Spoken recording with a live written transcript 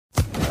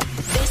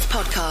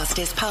podcast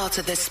is part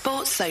of the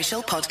Sports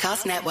Social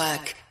Podcast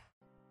Network.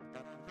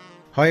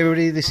 Hi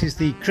everybody, this is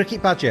the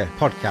Cricket Badger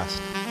podcast.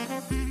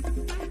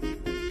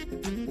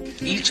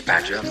 Each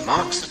badger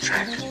marks the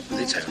track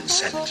with its own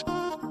scent.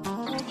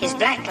 His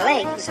black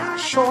legs are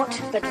short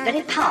but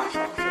very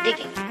powerful for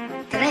digging.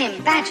 The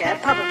name badger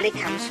probably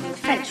comes from the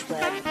French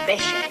word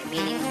bêcher,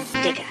 meaning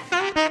digger.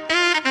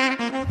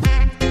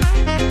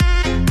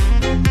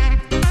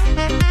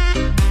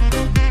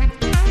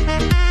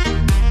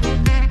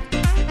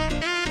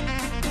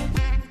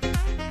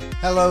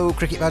 Hello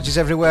Cricket Badgers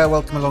everywhere,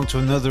 welcome along to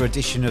another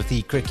edition of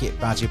the Cricket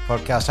Badger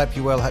podcast. Hope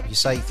you're well, hope you're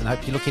safe and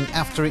hope you're looking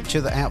after each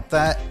other out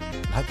there.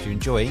 And hope you're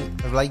enjoying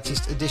the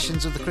latest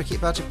editions of the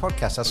Cricket Badger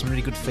podcast. That's some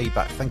really good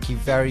feedback. Thank you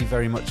very,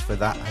 very much for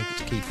that. I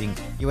hope it's keeping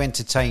you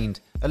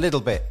entertained a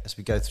little bit as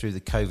we go through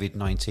the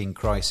COVID-19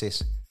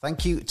 crisis.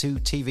 Thank you to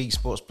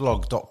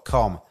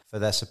tvsportsblog.com for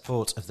their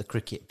support of the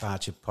Cricket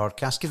Badger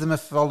podcast. Give them a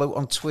follow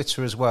on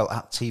Twitter as well,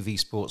 at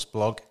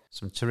tvsportsblog.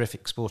 Some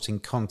terrific sporting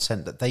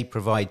content that they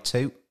provide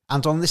too.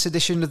 And on this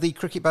edition of the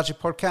Cricket Badger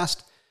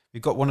podcast,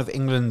 we've got one of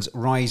England's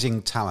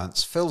rising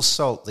talents, Phil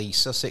Salt, the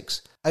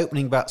Sussex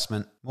opening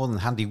batsman, more than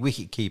handy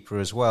wicketkeeper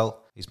as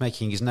well. He's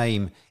making his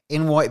name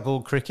in white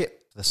ball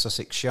cricket for the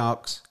Sussex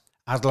Sharks,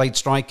 Adelaide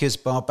Strikers,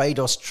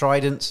 Barbados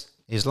Tridents,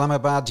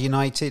 Islamabad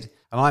United,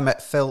 and I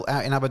met Phil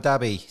out in Abu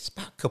Dhabi. It's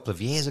about a couple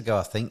of years ago,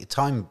 I think.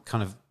 Time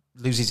kind of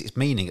loses its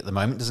meaning at the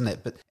moment, doesn't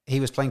it? But he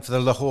was playing for the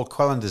Lahore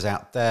Qalandars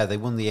out there. They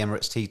won the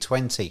Emirates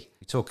T20.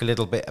 We talk a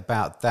little bit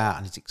about that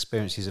and his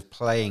experiences of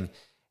playing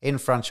in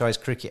franchise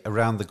cricket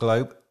around the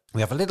globe.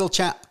 We have a little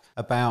chat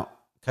about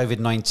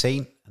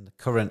COVID-19 and the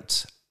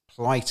current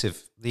plight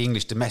of the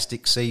English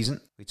domestic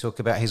season. We talk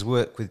about his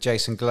work with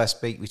Jason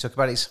Gillespie. We talk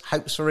about his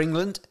hopes for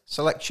England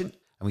selection.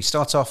 And we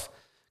start off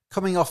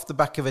coming off the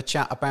back of a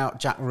chat about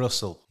Jack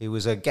Russell, who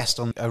was a guest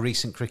on a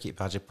recent Cricket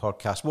Badger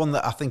podcast, one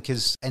that I think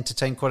has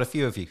entertained quite a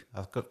few of you.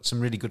 I've got some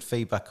really good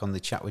feedback on the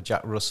chat with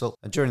Jack Russell.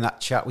 And during that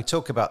chat, we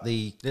talk about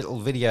the little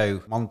video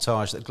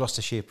montage that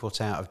Gloucestershire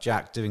put out of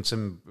Jack doing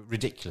some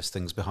ridiculous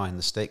things behind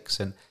the sticks.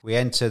 And we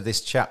enter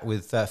this chat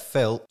with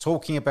Phil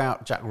talking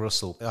about Jack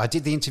Russell. I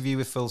did the interview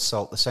with Phil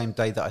Salt the same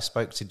day that I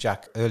spoke to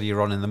Jack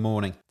earlier on in the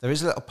morning. There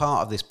is a little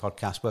part of this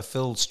podcast where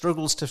Phil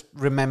struggles to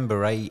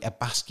remember a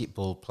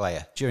basketball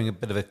player during a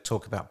bit of a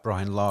talk about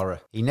Brian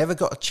Lara. He never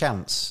got a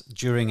chance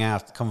during our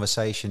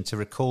conversation to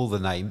recall the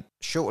name.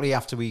 Shortly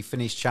after we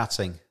finished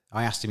chatting,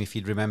 I asked him if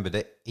he'd remembered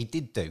it. He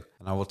did do.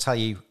 And I will tell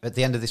you at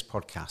the end of this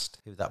podcast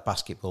who that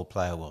basketball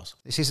player was.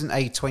 This isn't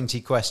a 20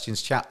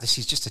 questions chat. This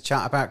is just a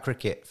chat about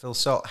cricket. Phil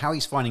Salt, how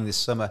he's finding this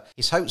summer,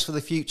 his hopes for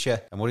the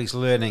future and what he's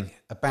learning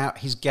about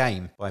his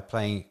game by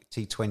playing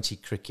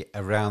T20 cricket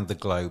around the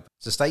globe.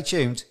 So stay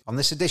tuned on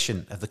this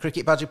edition of the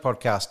Cricket Badger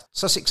podcast.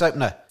 Sussex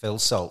opener, Phil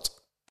Salt.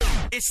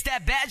 It's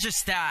that Badger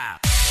style.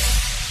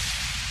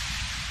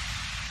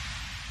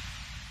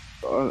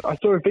 I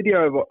saw a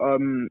video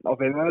of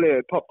him earlier.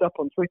 It popped up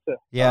on Twitter.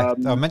 Yeah,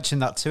 I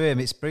mentioned that to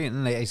him. It's brilliant,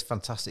 isn't it? He's a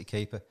fantastic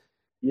keeper.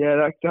 Yeah,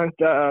 I think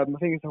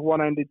it's a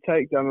one-handed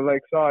take down the leg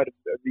side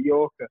of the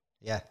Yorker.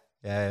 Yeah,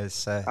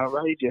 it's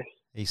outrageous.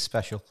 He's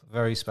special,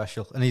 very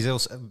special. And he's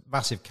also a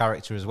massive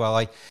character as well.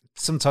 I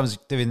sometimes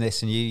doing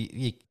this and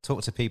you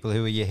talk to people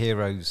who are your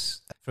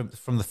heroes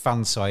from the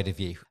fan side of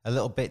you, a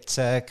little bit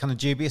kind of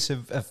dubious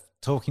of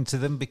talking to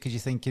them because you're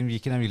thinking you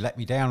can only let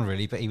me down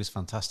really, but he was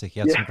fantastic.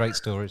 He had some great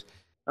stories.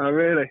 Oh,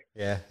 really?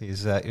 Yeah,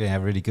 he's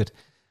really good.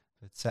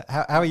 But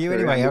how are you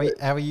anyway?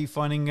 How are you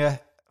finding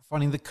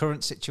the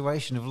current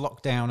situation of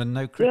lockdown and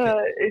no cricket?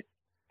 Yeah,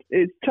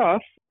 it's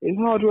tough. It's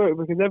hard work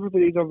because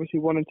everybody's obviously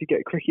wanting to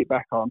get cricket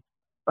back on.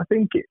 I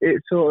think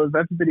it's sort of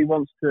everybody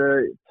wants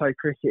to play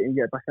cricket and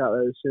get back out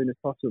there as soon as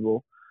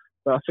possible.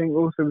 But I think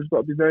also we've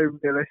got to be very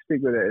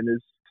realistic with it. And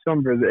as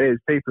somber as it is,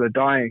 people are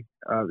dying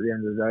at the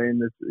end of the day.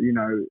 And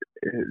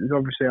there's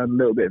obviously had a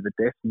little bit of a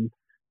dip. And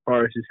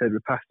Boris has said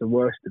we're past the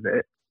worst of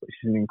it, which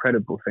is an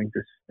incredible thing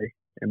to say,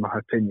 in my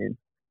opinion.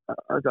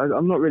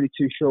 I'm not really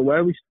too sure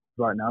where we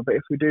stand right now, but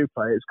if we do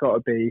play, it's got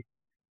to be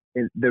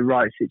in the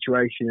right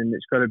situation, and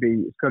it's got to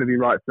be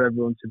right for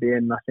everyone to be in.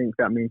 And I think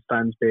that means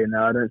fans being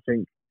there. I don't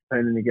think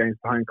playing in the games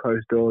behind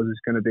closed doors is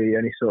going to be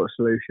any sort of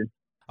solution.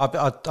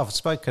 I've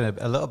spoken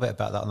a little bit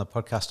about that on the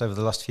podcast over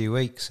the last few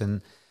weeks,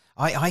 and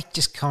I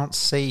just can't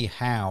see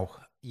how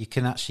you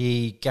can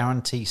actually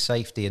guarantee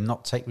safety and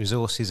not take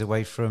resources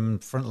away from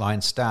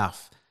frontline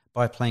staff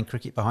by playing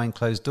cricket behind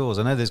closed doors.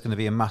 I know there's going to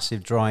be a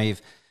massive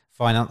drive.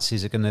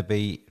 Finances are going to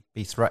be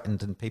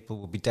threatened and people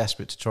will be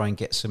desperate to try and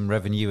get some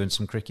revenue and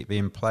some cricket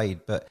being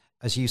played. But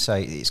as you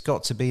say, it's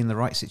got to be in the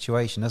right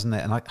situation, hasn't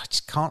it? And I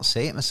just can't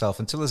see it myself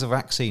until there's a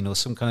vaccine or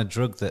some kind of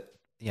drug that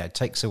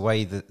takes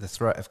away the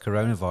threat of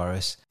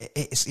coronavirus.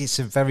 It's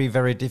a very,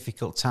 very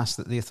difficult task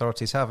that the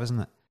authorities have, isn't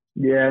it?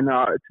 Yeah,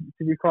 no,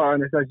 to be quite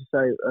honest, as you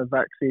say, a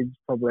vaccine's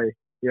probably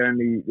the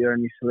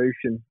only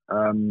solution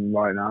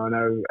right now. I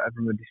know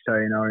everybody's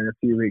saying, in a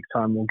few weeks'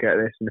 time we'll get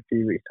this, in a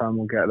few weeks' time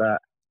we'll get that.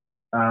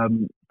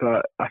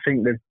 But I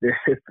think that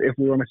if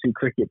we want to see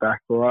cricket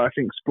back, or I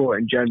think sport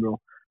in general,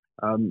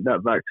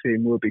 that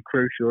vaccine will be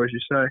crucial, as you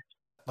say.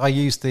 I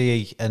use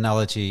the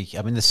analogy.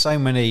 I mean, there's so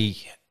many.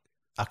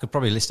 I could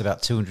probably list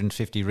about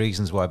 250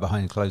 reasons why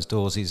behind closed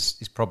doors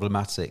is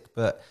problematic.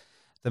 But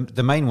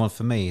the main one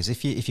for me is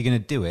if you're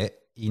going to do it,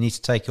 you need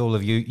to take all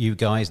of you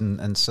guys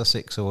and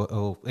Sussex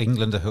or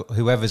England or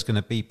whoever's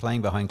going to be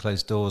playing behind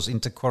closed doors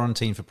into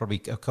quarantine for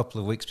probably a couple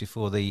of weeks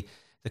before the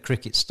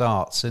cricket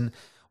starts. And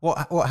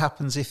what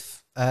happens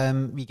if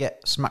you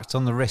get smacked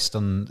on the wrist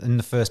in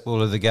the first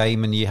ball of the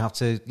game, and you have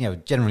to,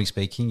 generally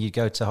speaking, you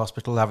go to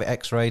hospital, have it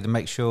x-rayed and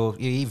make sure,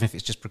 even if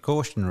it's just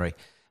precautionary.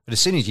 But as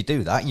soon as you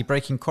do that, you're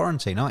breaking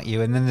quarantine, aren't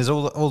you? And then there's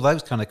all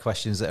those kind of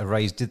questions that are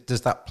raised.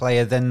 Does that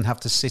player then have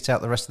to sit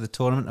out the rest of the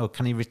tournament, or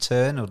can he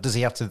return, or does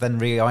he have to then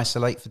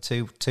re-isolate for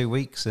two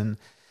weeks? And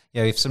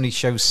if somebody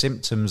shows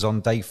symptoms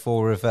on day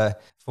four of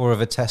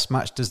a test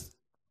match,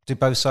 do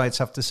both sides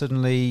have to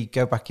suddenly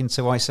go back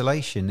into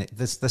isolation?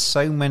 There's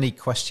so many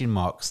question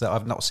marks that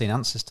I've not seen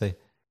answers to.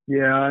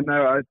 Yeah, I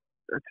know.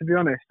 To be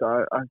honest,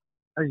 I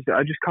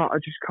just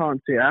can't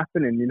see it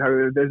happening.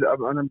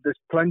 There's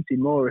plenty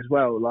more as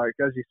well. Like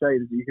as you say,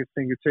 you could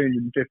think of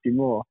 250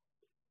 more.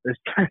 There's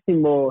plenty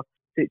more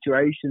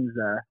situations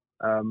there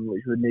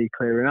which would need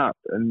clearing up,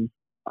 and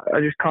I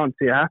just can't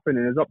see it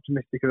happening. As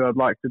optimistic as I'd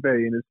like to be,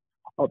 and as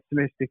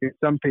optimistic as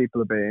some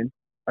people are being,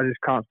 I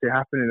just can't see it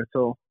happening at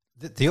all.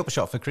 The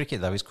upshot for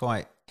cricket, though, is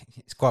quite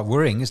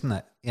worrying, isn't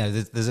it?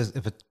 There's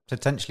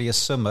potentially a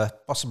summer,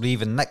 possibly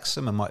even next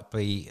summer, might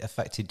be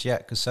affected yet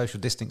because social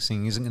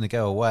distancing isn't going to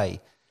go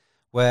away,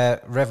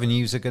 where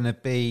revenues are going to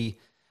be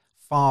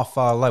far,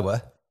 far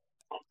lower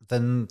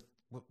than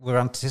were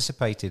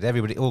anticipated.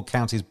 All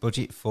counties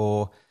budget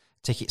for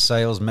ticket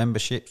sales,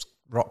 memberships,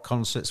 rock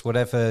concerts,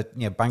 whatever,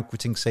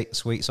 banqueting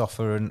suites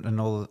offer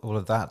and all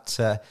of that.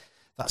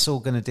 That's all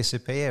going to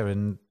disappear,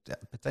 and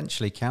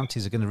potentially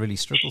counties are going to really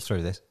struggle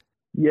through this.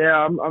 Yeah,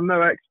 I'm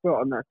no expert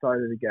on that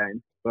side of the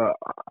game, but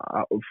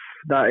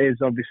that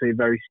is obviously a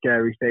very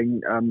scary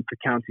thing for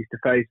counties to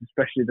face,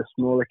 especially the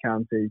smaller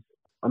counties.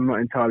 I'm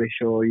not entirely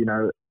sure,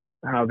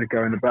 how they're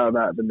going about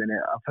that at the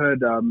minute. I've heard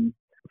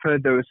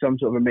there was some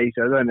sort of a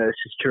meeting. I don't know if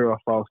it's true or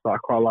false, but I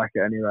quite like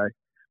it anyway.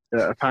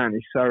 That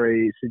apparently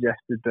Surrey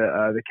suggested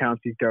that the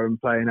counties go and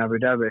play in Abu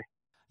Dhabi.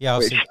 Yeah,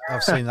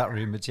 I've seen that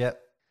rumoured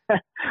yet.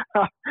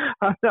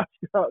 I've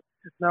got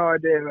no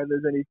idea whether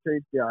there's any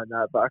truth behind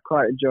that, but I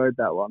quite enjoyed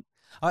that one.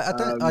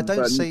 I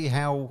don't see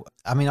how.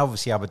 I mean,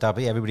 obviously Abu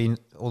Dhabi,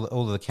 all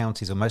of the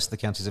counties or most of the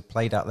counties have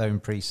played out there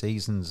in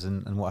pre-seasons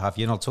and what have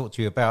you. And I'll talk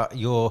to you about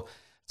your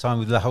time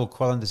with the whole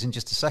Qalandars in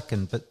just a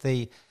second. But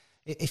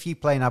if you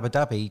play in Abu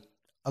Dhabi,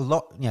 a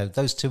lot,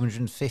 those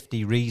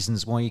 250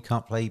 reasons why you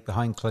can't play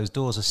behind closed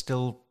doors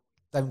don't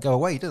go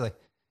away, do they?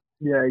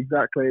 Yeah,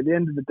 exactly. At the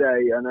end of the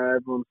day, I know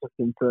everyone's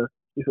looking for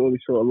all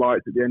these sort of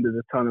lights at the end of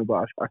the tunnel,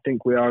 but I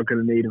think we are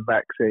going to need a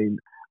vaccine.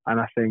 And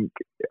I think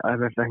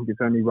it's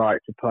only right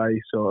to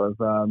play sort of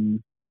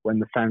when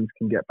the fans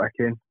can get back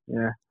in.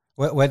 Yeah.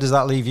 Where does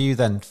that leave you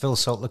then, Phil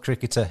Salt, the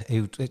cricketer,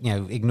 who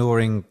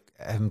ignoring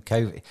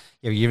COVID?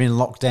 You're in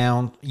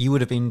lockdown. You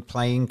would have been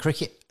playing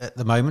cricket at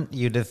the moment.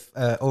 You'd have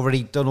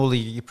already done all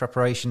your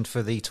preparation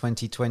for the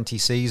 2020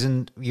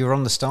 season. You were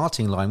on the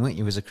starting line, weren't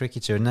you, as a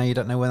cricketer? And now you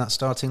don't know when that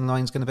starting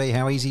line's going to be.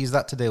 How easy is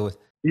that to deal with?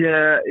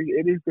 Yeah,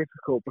 it is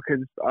difficult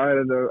because I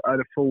had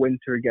a full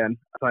winter again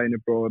playing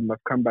abroad, and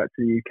I've come back to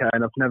the UK,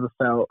 and I've never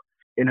felt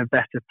in a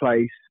better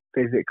place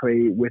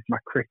physically with my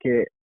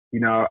cricket.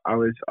 I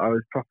was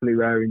properly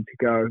raring to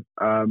go,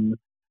 and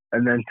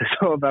then to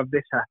sort of have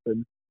this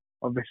happen,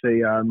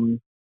 obviously,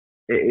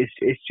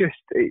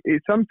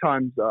 it's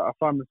sometimes I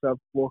find myself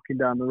walking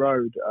down the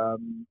road,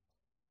 on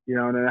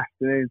an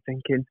afternoon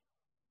thinking,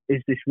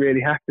 is this really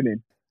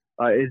happening?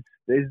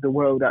 Is the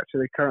world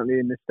actually currently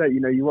in this state?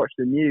 You watch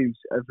the news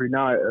every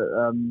night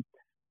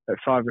at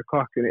 5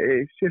 o'clock, and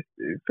it's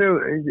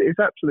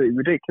absolutely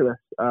ridiculous.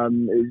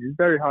 It's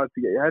very hard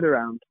to get your head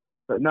around.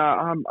 But no,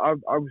 I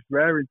was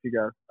raring to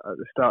go at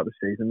the start of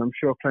the season. I'm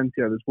sure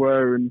plenty others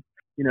were, and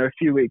a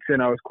few weeks in,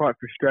 I was quite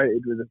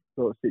frustrated with the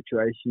sort of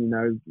situation.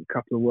 A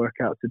couple of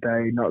workouts a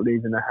day, not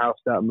leaving the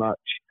house that much.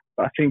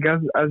 But I think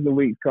as the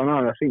weeks gone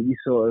on, I think you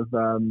sort of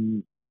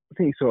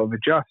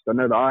adjust. I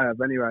know that I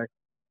have anyway.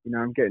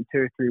 I'm getting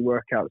 2 or 3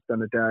 workouts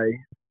done a day.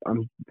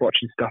 I'm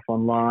watching stuff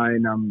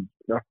online.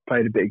 I've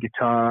played a bit of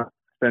guitar,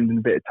 spending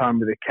a bit of time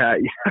with the cat.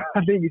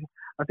 I think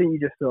you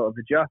just sort of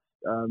adjust.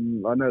 I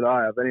know that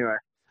I have anyway.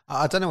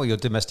 I don't know what your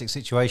domestic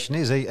situation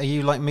is. Are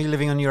you like me,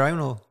 living on your own,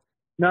 or?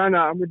 No,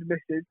 I'm with the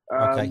missus.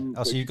 Okay.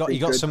 So you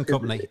got some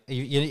company. Are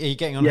you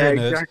getting on her nerves?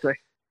 Yeah, exactly.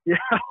 Yeah,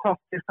 I've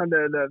been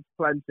under nerves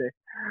plenty,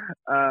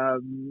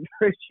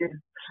 which is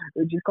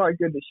quite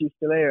good that she's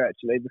still here,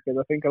 actually, because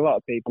I think a lot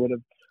of people would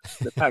have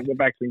packed their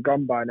bags and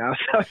gone by now,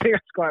 so I think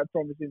that's quite a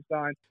promising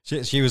sign.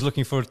 She was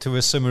looking forward to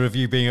a summer of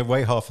you being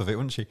away half of it,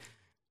 wasn't she?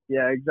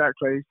 Yeah,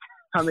 exactly.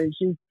 I mean,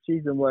 she's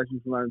been working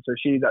from home, so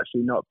she's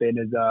actually not been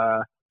as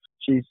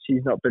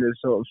she's not been as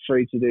sort of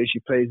free to do as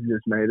she pleases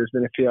as me. There's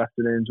been a few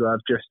afternoons where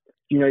I've just,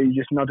 you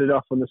just nodded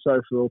off on the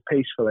sofa all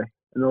peacefully,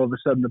 and all of a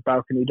sudden the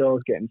balcony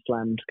door's getting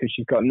slammed because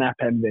she's got nap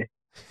envy.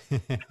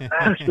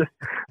 That's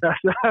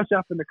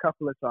happened a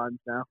couple of times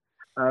now.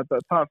 But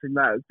apart from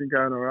that, it's been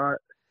going all right.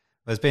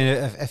 There's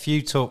been a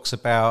few talks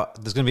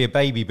about there's going to be a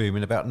baby boom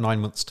in about 9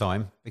 months'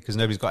 time because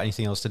nobody's got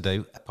anything else to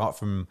do apart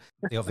from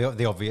the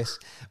obvious,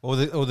 or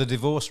the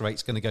divorce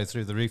rate's going to go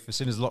through the roof as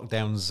soon as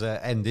lockdown's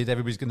ended.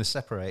 Everybody's going to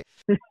separate.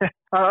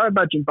 I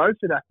imagine both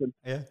would happen.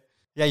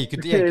 Yeah, you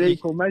could. In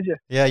equal measure.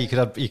 Yeah, you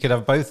could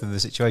have both of the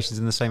situations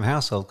in the same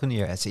household, couldn't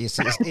you? It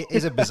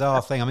is a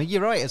bizarre thing. I mean,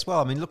 you're right as well.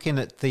 I mean, looking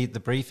at the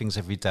briefings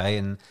every day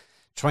and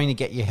trying to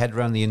get your head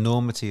around the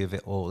enormity of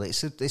it all,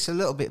 it's a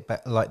little bit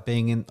like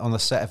being on the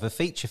set of a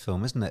feature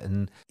film, isn't it?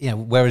 And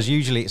whereas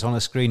usually it's on a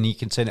screen and you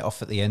can turn it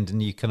off at the end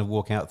and you kind of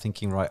walk out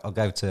thinking, right, I'll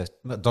go to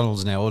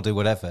McDonald's now or do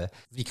whatever.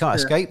 You can't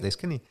escape this,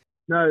 can you?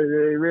 No, it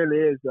really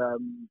is.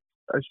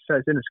 As you say,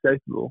 it's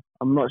inescapable.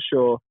 I'm not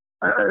sure.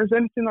 Has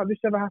anything like this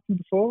ever happened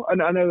before? I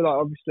know, like,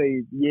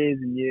 obviously, years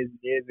and years and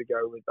years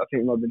ago, I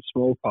think it might have been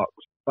smallpox.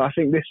 But I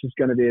think this is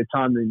going to be a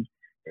time in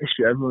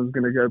history everyone's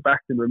going to go back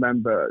and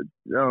remember,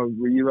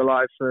 were you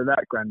alive for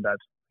that, Grandad?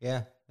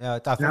 Yeah. You know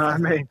what I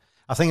mean?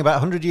 I think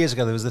about 100 years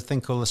ago, there was a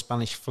thing called the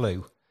Spanish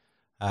flu,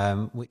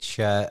 which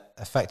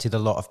affected a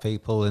lot of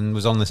people and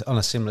was on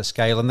a similar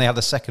scale. And they had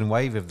a second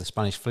wave of the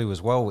Spanish flu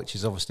as well, which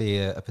is obviously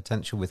a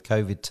potential with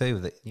COVID too,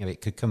 that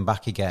it could come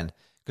back again.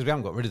 Because we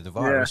haven't got rid of the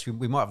virus,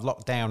 we might have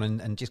locked down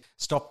and just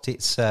stopped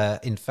its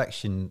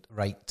infection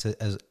rate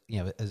to, as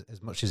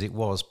much as it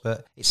was,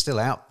 but it's still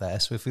out there.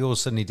 So if we all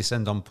suddenly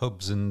descend on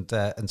pubs and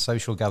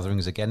social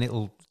gatherings again,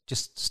 it'll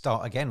just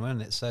start again,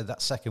 won't it? So that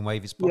second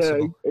wave is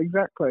possible. Yeah,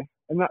 exactly,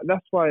 and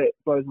that's why it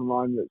blows my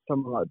mind that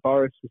someone like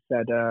Boris has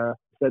said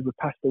we're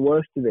past the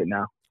worst of it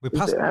now.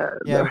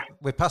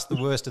 We're past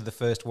the worst of the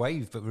first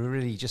wave, but we're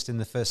really just in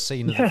the first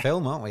scene of the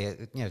film, aren't we?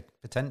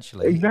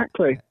 Potentially.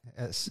 Exactly.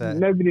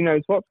 Nobody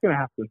knows what's going to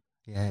happen.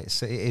 Yeah,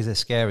 it is a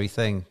scary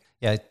thing.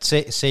 Yeah,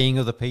 seeing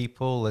other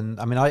people, and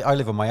I mean, I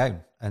live on my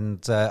own,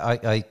 and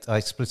I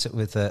split it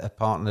with a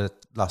partner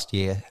last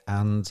year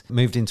and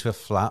moved into a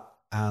flat.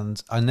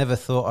 And I never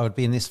thought I would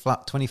be in this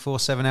flat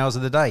 24/7 hours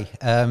of the day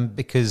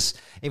because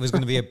it was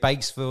going to be a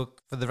base for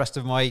the rest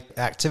of my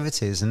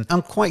activities. And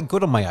I'm quite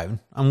good on my own.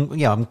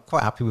 I'm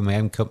quite happy with my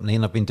own company,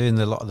 and I've been doing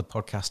a lot of the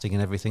podcasting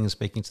and everything and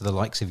speaking to the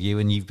likes of you,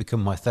 and you've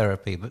become my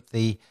therapy. But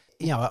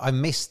I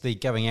miss the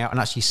going out and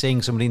actually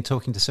seeing somebody and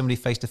talking to somebody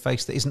face to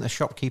face that isn't a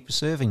shopkeeper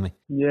serving me.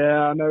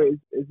 Yeah, I know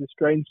it's a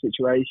strange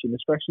situation,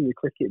 especially with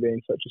cricket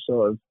being such a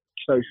sort of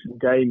social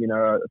game,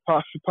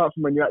 apart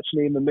from when you're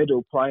actually in the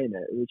middle playing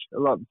it, which a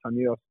lot of the time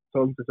you're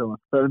talking to someone.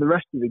 But the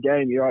rest of the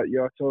game, you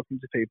are talking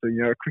to people.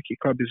 A cricket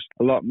club is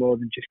a lot more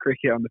than just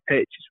cricket on the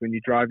pitch. It's when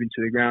you drive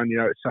into the ground,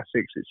 it's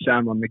Sussex, it's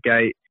Sam on the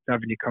gate,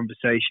 having your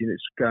conversation,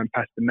 it's going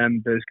past the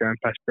members, going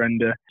past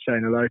Brenda,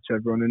 saying hello to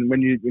everyone. And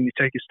when you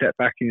take a step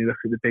back and you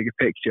look at the bigger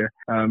picture,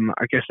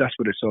 I guess that's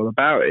what it's all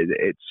about.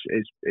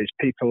 It's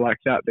people like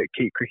that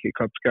keep cricket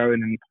clubs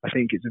going, and I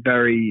think it's a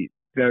very,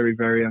 very,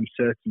 very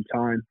uncertain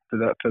time for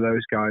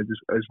those guys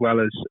as well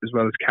as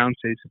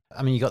counties.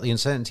 I mean, you got the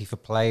uncertainty for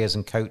players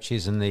and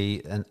coaches and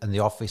the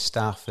office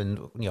staff, and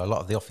a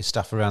lot of the office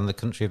staff around the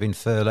country have been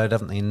furloughed,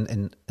 haven't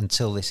they?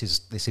 Until this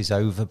is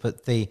over.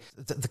 But the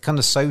kind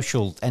of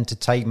social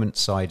entertainment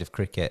side of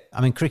cricket.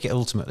 I mean, cricket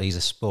ultimately is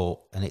a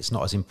sport, and it's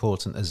not as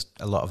important as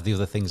a lot of the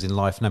other things in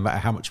life, no matter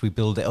how much we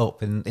build it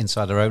up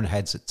inside our own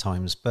heads at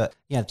times. But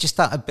just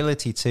that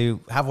ability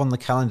to have on the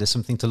calendar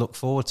something to look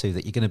forward to,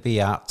 that you're going to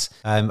be at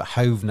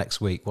Hove next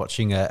week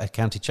watching a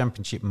county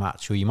championship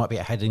match, or you might be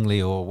at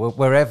Headingley or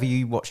wherever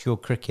you watch your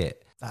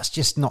cricket. That's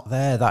just not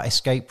there. That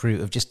escape route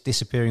of just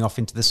disappearing off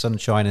into the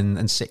sunshine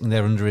and sitting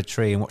there under a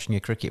tree and watching a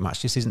cricket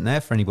match just isn't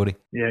there for anybody.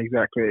 Yeah,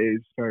 exactly. It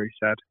is very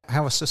sad.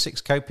 How are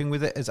Sussex coping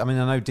with it? I mean,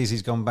 I know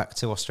Dizzy's gone back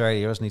to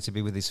Australia, hasn't he, to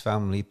be with his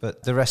family,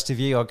 but the rest of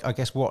you, I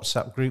guess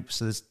WhatsApp groups,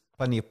 so there's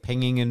plenty of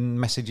pinging and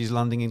messages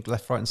landing in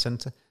left, right and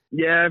centre?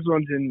 Yeah,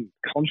 everyone's in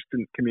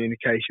constant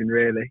communication,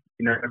 really.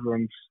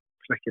 Everyone's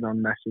flicking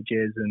on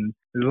messages, and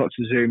there's lots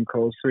of Zoom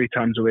calls. 3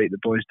 times a week the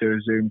boys do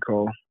a Zoom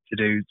call to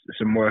do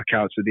some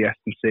workouts with the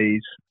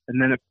S&Cs. And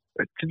then,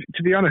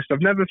 to be honest, I've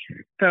never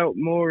felt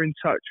more in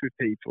touch with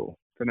people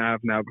than I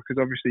have now,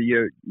 because obviously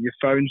your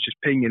phone's just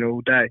pinging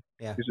all day.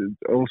 Yeah. Because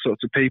all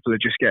sorts of people are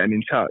just getting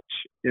in touch.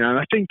 And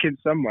I think in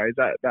some ways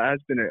that has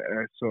been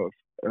a sort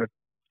of a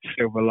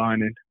silver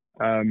lining.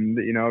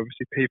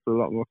 Obviously people are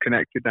a lot more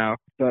connected now.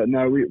 But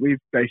no, we've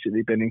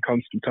basically been in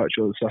constant touch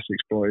with the Sussex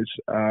boys.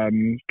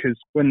 Because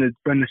when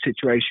the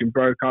situation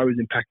broke, I was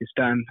in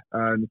Pakistan,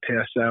 in the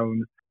PSL,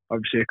 and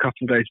obviously a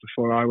couple of days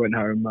before I went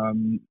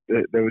home,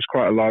 there was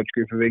quite a large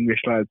group of English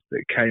lads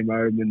that came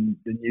home, and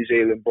the New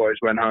Zealand boys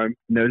went home.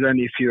 And there was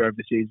only a few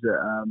overseas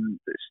that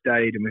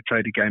stayed, and we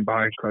played a game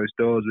behind closed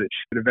doors, which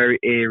had a very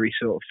eerie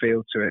sort of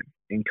feel to it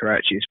in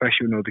Karachi,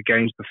 especially when all the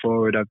games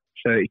before would have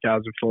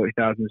 30,000,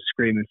 40,000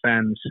 screaming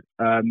fans.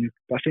 But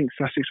I think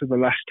Sussex were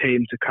the last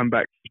team to come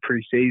back to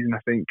pre-season.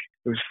 I think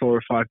it was 4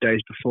 or 5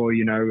 days before,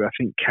 I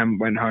think Kent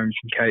went home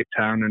from Cape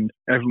Town and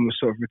everyone was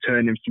sort of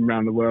returning from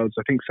around the world. So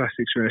I think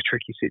Sussex were in a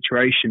tricky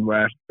situation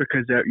where,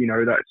 because,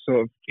 that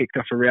sort of kicked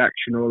off a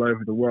reaction all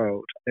over the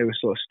world, they were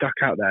sort of stuck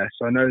out there.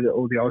 So I know that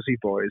all the Aussie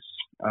boys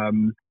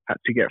had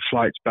to get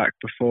flights back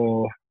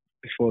before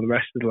before the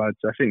rest of the lads.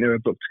 I think they were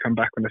booked to come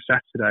back on a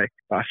Saturday,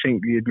 but I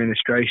think the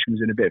administration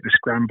was in a bit of a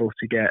scramble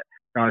to get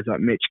guys like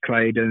Mitch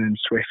Claydon and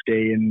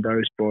Swifty and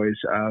those boys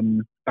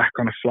back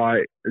on a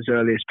flight as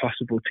early as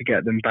possible to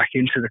get them back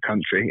into the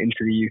country,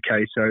 into the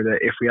UK, so that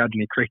if we had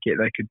any cricket,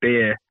 they could be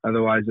here.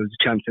 Otherwise, there's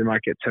a chance they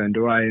might get turned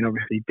away. And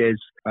obviously, Diz,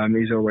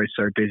 he's always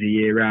so busy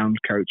year-round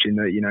coaching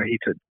that, he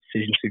took the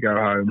decision to go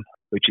home,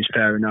 which is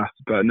fair enough.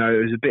 But no,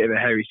 it was a bit of a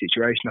hairy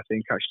situation, I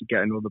think, actually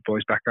getting all the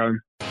boys back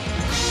home.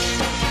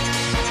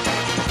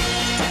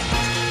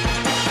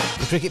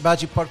 The Cricket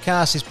Badger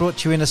podcast is brought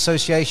to you in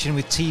association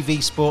with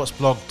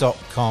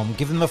tvsportsblog.com.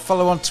 Give them a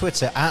follow on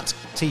Twitter at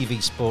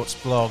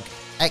tvsportsblog.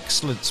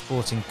 Excellent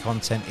sporting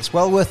content. It's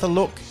well worth a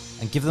look.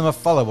 And give them a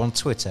follow on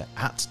Twitter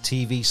at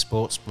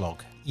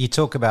tvsportsblog. You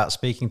talk about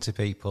speaking to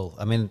people.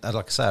 I mean,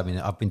 like I say,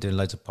 I've been doing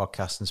loads of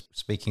podcasts and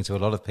speaking to a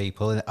lot of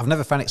people, and I've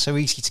never found it so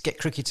easy to get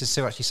cricketers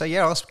to actually say,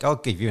 "Yeah, I'll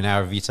give you an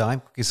hour of your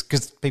time,"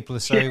 because people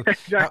are so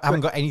exactly. haven't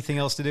got anything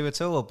else to do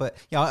at all. But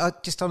I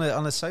just on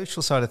a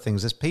social side of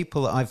things, there's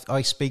people that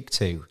I speak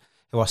to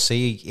who I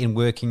see in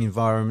working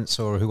environments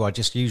or who I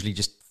just usually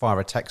just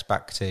fire a text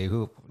back to.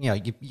 Who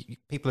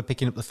people are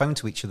picking up the phone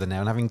to each other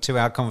now and having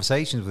 2-hour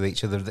conversations with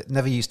each other that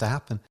never used to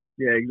happen.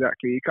 Yeah,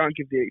 exactly. You can't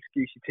give the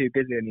excuse you're too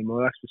busy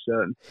anymore, that's for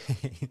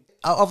certain.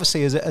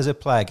 Obviously, as a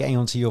player, getting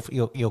onto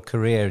your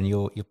career and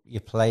your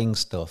playing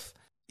stuff,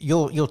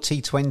 your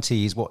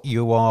T20 is what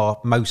you are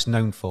most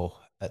known for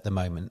at the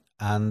moment.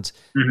 And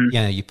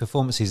your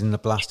performances in the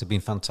Blast have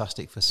been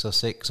fantastic for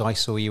Sussex. I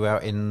saw you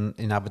out in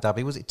Abu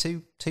Dhabi. Was it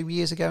two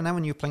years ago now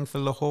when you were playing for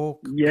Lahore?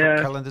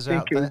 Yeah, Calendars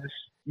out there.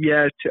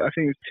 I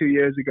think it was 2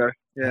 years ago.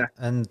 Yeah,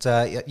 and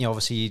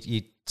obviously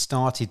you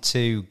started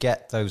to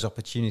get those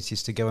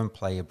opportunities to go and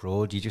play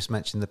abroad. You just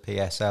mentioned the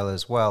PSL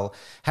as well.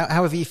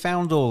 How have you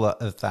found all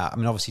of that? I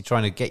mean, obviously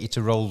trying to get you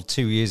to roll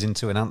 2 years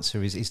into an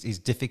answer is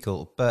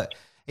difficult, but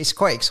it's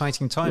quite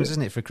exciting times,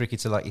 isn't it, for a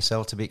cricketer like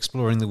yourself to be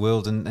exploring the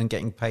world and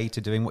getting paid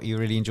to doing what you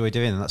really enjoy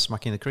doing, and that's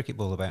smacking the cricket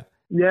ball about.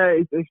 Yeah,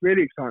 it's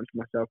really exciting for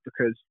myself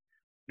because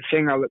the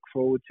thing I look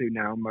forward to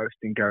now most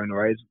in going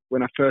away is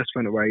when I first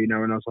went away,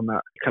 when I was on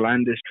that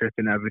Calanders trip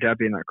in Abu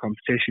Dhabi in that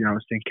competition, I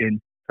was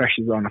thinking,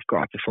 pressure's on, I've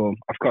got to perform.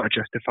 I've got to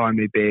justify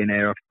me being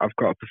here. I've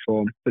got to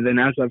perform. But then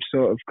as I've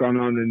sort of gone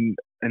on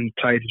and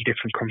played in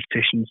different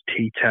competitions,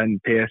 T10,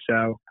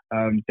 PSL,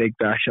 Big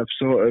Bash, I've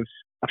sort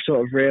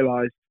of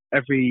realised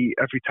every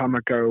time I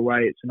go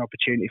away, it's an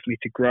opportunity for me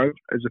to grow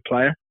as a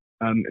player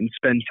and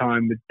spend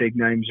time with big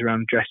names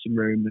around the dressing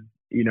room and,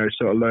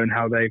 sort of learn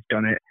how they've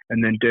done it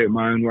and then do it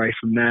my own way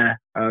from there.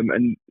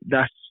 And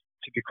that's,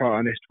 to be quite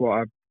honest,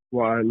 what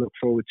I look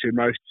forward to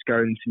most is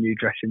going into new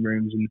dressing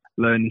rooms and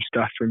learning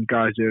stuff from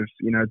guys who have,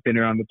 been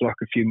around the block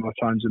a few more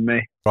times than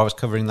me. I was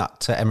covering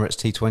that Emirates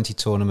T20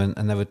 tournament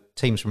and there were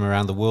teams from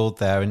around the world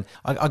there, and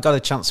I got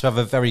a chance to have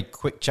a very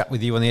quick chat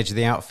with you on the edge of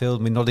the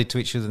outfield. We nodded to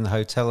each other in the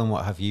hotel and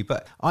what have you.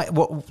 But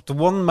the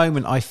one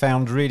moment I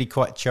found really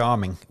quite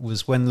charming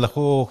was when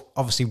Lahore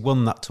obviously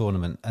won that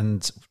tournament,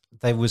 and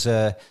there was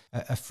a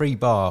free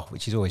bar,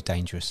 which is always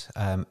dangerous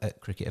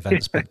at cricket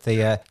events, but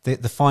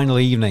the final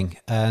evening,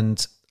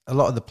 and a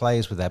lot of the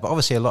players were there, but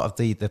obviously a lot of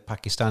the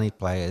Pakistani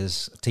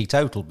players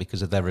teetotal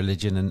because of their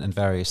religion and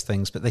various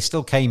things, but they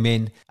still came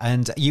in,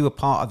 and you were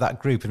part of that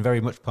group and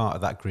very much part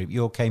of that group.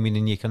 You all came in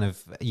your kind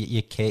of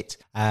your kit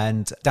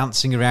and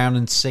dancing around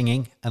and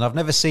singing, and I've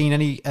never seen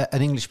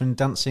an Englishman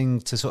dancing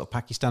to sort of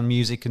Pakistan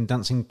music and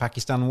dancing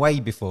Pakistan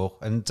way before,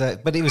 and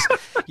but it was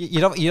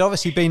you'd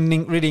obviously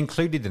been really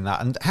included in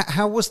that. And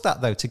how was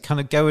that though, to kind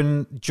of go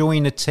and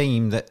join a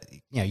team that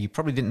you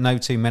probably didn't know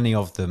too many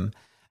of them?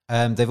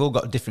 They've all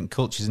got different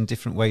cultures and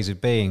different ways of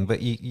being, but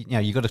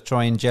you got to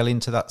try and gel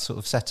into that sort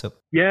of setup.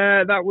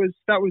 Yeah, that was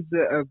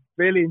a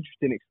really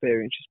interesting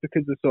experience, just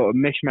because of the sort of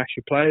mishmash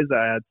of players that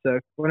I had. So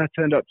when I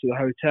turned up to the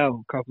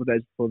hotel a couple of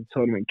days before the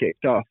tournament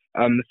kicked off,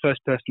 the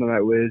first person I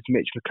met was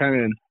Mitch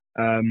McClennan,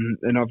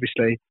 and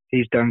obviously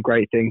he's done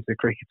great things as a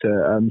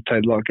cricketer.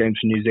 Played a lot of games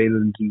for New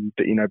Zealand, and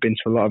been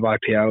to a lot of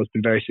IPLs,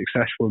 been very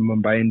successful in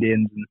Mumbai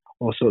Indians and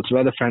all sorts of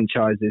other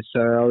franchises.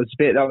 So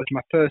that was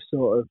my first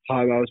sort of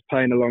time I was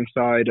playing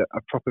alongside a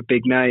proper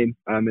big name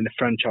in the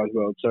franchise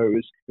world. So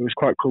it was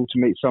quite cool to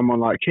meet someone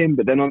like him.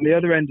 But then on the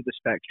other end of the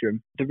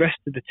spectrum, the rest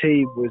of the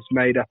team was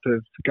made up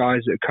of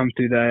guys that had come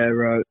through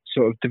their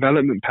sort of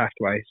development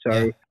pathway.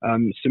 So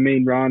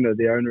Sameen Rana,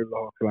 the owner of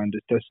Lahore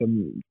Calanders, does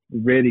some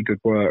really good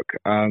work,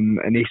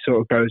 and he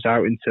sort of goes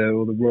out into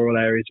all the rural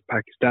areas of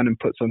Pakistan and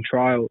puts on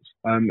trials,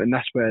 and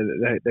that's where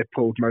they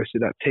pulled most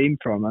of that team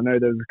from. I know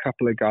there was a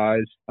couple of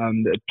guys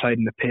that had played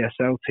in the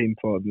PSL team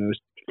for them. There was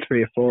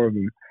 3 or 4 of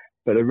them,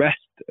 but the rest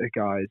of the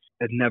guys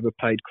had never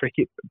played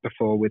cricket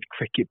before with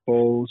cricket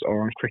balls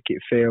or on cricket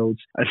fields.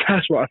 And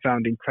that's what I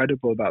found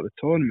incredible about the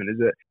tournament, is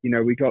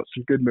that we got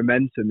some good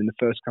momentum in the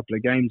first couple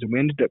of games, and we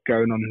ended up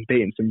going on and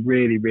beating some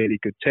really, really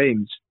good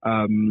teams,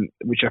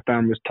 which I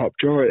found was top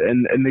draw.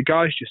 And the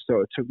guys just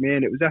sort of took me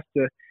in.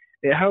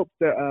 It helped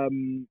that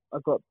I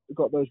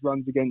got those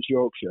runs against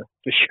Yorkshire,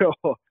 for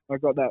sure. I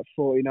got that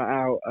 40 not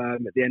out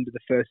at the end of the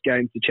first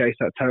game to chase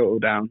that total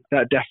down.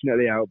 That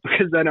definitely helped,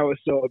 because then I was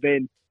sort of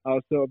in. I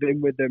was sort of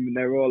in with them, and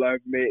they were all over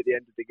me at the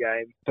end of the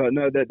game. But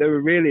no, they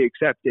were really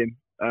accepting.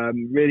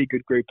 Really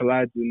good group of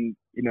lads, and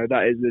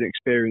that is an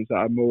experience that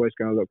I'm always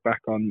going to look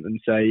back on and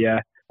say, yeah,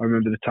 I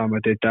remember the time I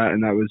did that,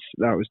 and that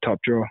was top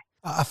draw.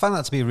 I found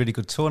that to be a really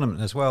good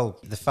tournament as well.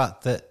 The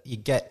fact that you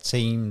get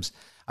teams.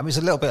 I mean, it's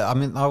a little bit. I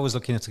mean, I was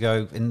looking to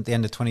go in the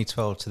end of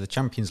 2012 to the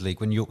Champions League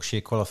when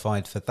Yorkshire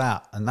qualified for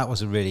that, and that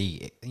was a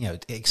really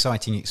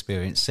exciting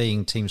experience.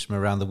 Seeing teams from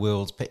around the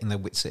world pitting their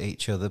wits at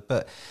each other,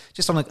 but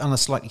just on a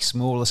slightly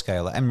smaller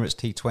scale, at Emirates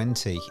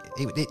T20,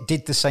 it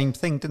did the same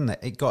thing, didn't it?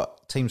 It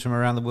got teams from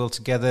around the world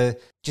together,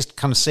 just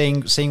kind of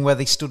seeing where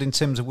they stood in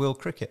terms of world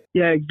cricket.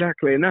 Yeah,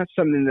 exactly, and that's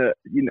something that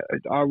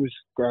I was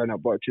growing up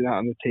watching that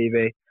on the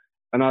TV.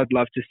 And I'd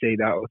love to see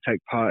that or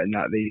take part in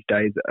that these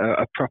days.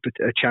 A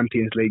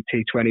Champions League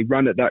T20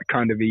 run at that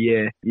kind of a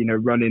year,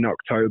 run in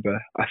October.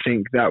 I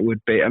think that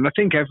would be, and I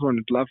think everyone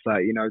would love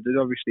that.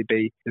 There'd obviously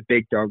be the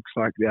big dogs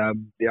like the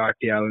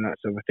IPL and that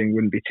sort of thing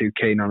wouldn't be too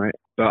keen on it.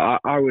 But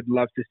I would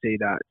love to see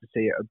that, to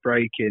see a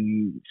break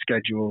in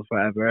schedules,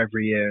 whatever,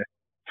 every year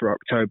for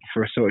October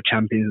for a sort of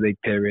Champions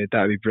League period.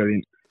 That would be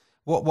brilliant.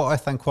 What I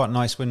found quite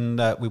nice when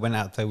we went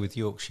out there with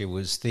Yorkshire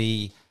was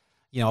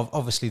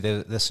obviously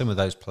there's some of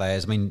those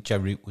players. I mean, Joe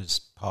Root was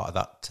part of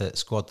that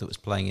squad that was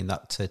playing in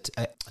that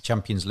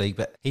Champions League,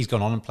 but he's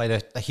gone on and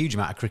played a huge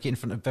amount of cricket in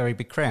front of very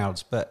big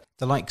crowds. But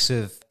the likes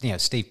of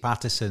Steve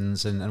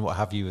Patterson's and what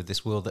have you of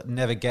this world that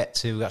never get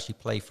to actually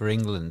play for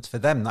England, for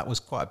them that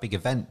was quite a big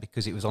event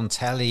because it was on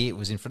telly, it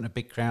was in front of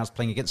big crowds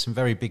playing against some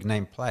very big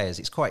name players.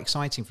 It's quite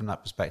exciting from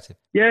that perspective.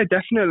 Yeah,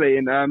 definitely.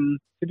 And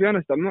to be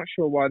honest, I'm not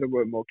sure why there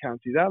weren't more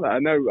counties out there. I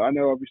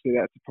know obviously they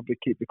had to probably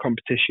keep the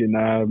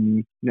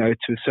competition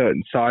to a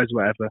certain size,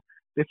 whatever.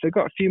 If they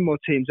got a few more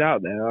teams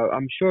out there,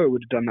 I'm sure it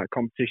would have done that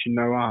competition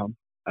no harm.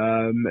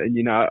 And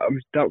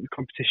that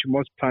competition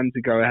was planned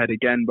to go ahead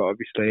again, but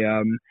obviously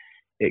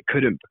it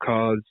couldn't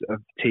because of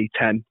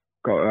T10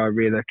 got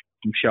relocated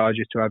from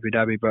Sharjah to Abu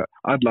Dhabi. But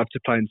I'd love to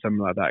play in something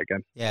like that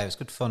again. Yeah, it was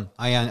good fun.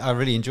 I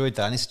really enjoyed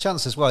that, and it's a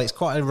chance as well. It's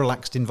quite a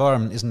relaxed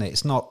environment, isn't it?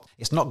 It's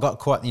not got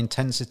quite the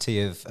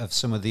intensity of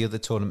some of the other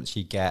tournaments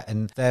you get,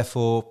 and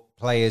therefore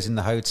players in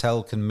the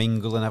hotel can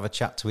mingle and have a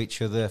chat to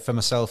each other. For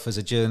myself as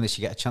a journalist,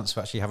 you get a chance to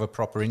actually have a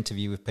proper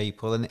interview with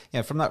people, and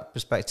from that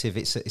perspective,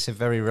 it's a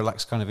very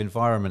relaxed kind of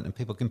environment, and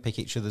people can pick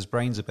each other's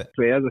brains a bit.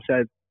 As I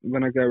said,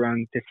 when I go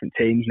around different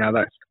teams now,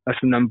 that's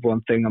the number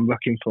one thing I'm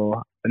looking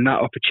for, and that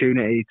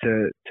opportunity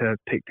to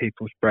pick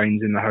people's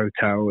brains in the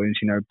hotel and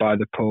by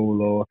the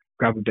pool or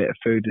grab a bit of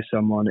food with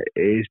someone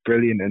is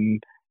brilliant.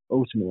 And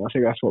ultimately, I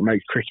think that's what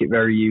makes cricket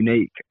very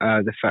unique,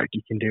 the fact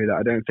you can do that.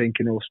 I don't think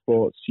in all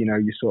sports, you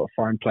sort of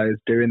find players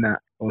doing that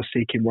or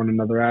seeking one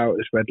another out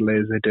as readily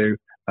as they do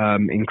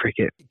in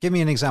cricket. Give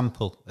me an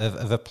example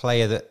of a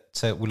player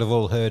that we'll have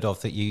all heard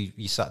of that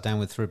you sat down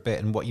with for a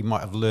bit and what you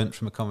might have learnt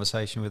from a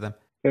conversation with them.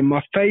 And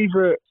my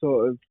favourite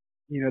sort of,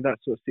 that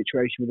sort of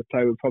situation with a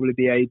player would probably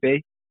be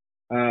AB.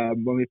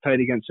 When we played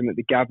against him at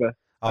the Gabba.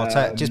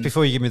 Just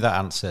before you give me that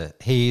answer,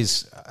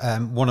 he's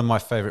one of my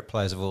favourite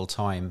players of all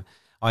time.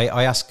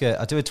 I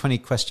do a 20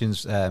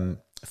 questions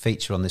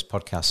feature on this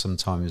podcast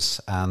sometimes,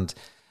 and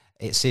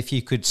it's if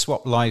you could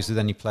swap lives with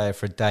any player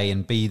for a day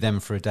and be them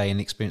for a day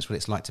and experience what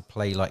it's like to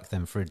play like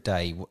them for a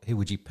day, who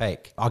would you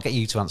pick? I'll get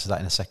you to answer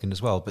that in a second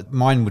as well, but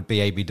mine would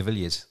be AB de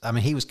Villiers. I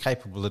mean, he was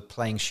capable of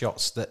playing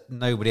shots that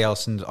nobody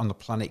else on the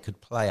planet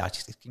could play.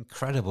 He's an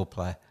incredible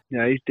player.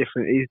 Yeah, he's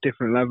different. He's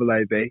different level,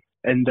 AB.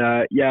 And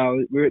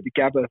we were at the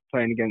Gabba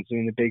playing against him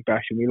in the Big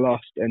Bash and we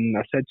lost. And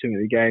I said to him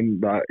at the game,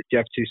 like, do you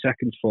have 2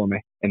 seconds for me?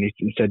 And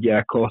he said, yeah,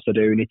 of course I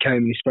do. And he came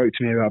and he spoke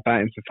to me about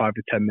batting for 5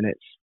 to 10 minutes.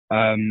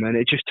 And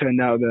it just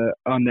turned out that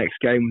our next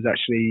game was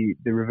actually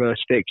the reverse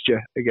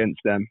fixture against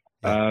them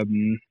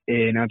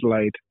in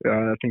Adelaide.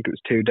 I think it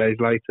was 2 days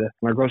later.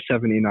 And I got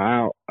 70 not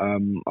out,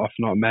 off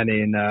not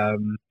many. And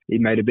he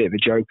made a bit of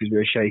a joke as we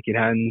were shaking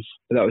hands.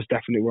 But that was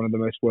definitely one of the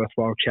most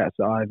worthwhile chats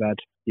that I've had,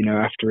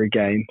 after a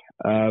game.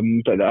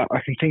 But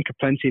I can think of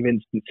plenty of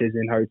instances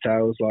in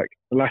hotels. Like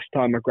the last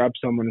time I grabbed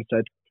someone and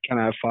said, can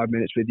I have 5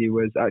 minutes with you,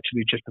 was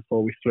actually just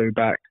before we flew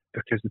back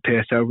because the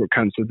PSL got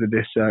cancelled with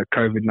this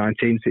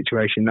COVID-19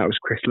 situation. That was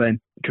Chris Lynn,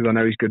 because I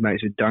know he's good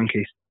mates with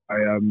Dunkies. I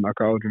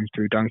got hold of him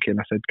through Dunky and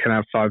I said, can I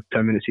have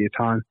 5-10 minutes of your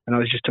time? And I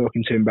was just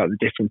talking to him about the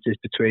differences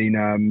between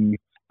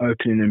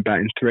opening and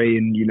batting 3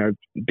 and,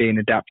 being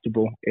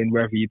adaptable in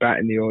wherever you bat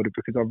in the order,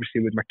 because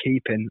obviously with my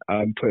keeping,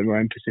 putting more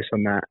emphasis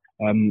on that.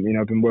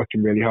 I've been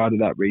working really hard at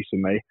that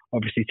recently.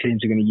 Obviously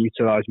teams are going to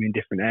utilise me in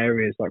different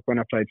areas. Like when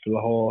I played for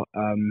Lahore,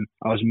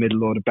 I was a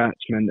middle order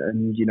batsman,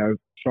 and,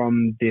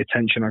 from the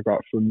attention I got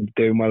from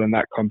doing well in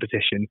that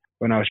competition,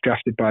 when I was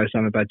drafted by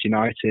Islamabad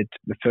United,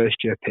 the first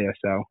year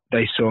PSL,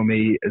 they saw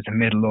me as a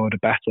middle order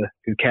batter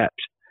who kept.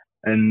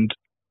 And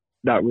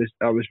that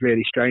was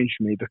really strange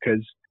for me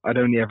because I'd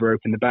only ever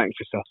opened the batting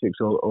for Sussex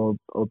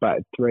or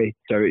batted 3.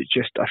 So it's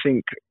just, I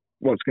think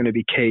what's going to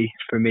be key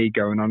for me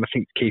going on, I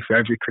think the key for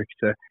every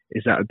cricketer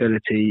is that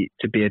ability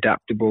to be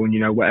adaptable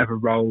and, whatever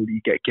role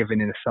you get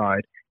given in a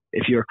side,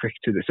 if you're a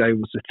cricketer that's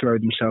able to throw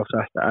themselves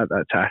at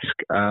that task,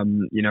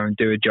 and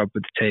do a job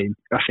with the team,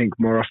 I think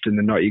more often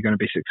than not you're going to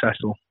be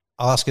successful.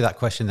 I'll ask you that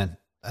question then.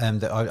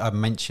 That I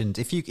mentioned,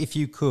 if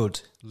you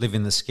could live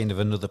in the skin of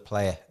another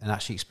player and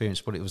actually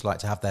experience what it was like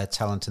to have their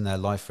talent in their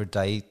life for a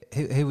day,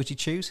 who would you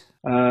choose?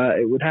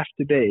 It would have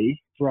to be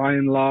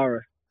Brian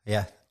Lara.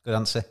 Yeah, good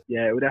answer.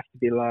 Yeah, it would have to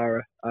be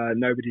Lara.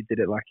 Nobody did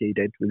it like he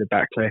did with the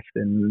back lift,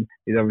 and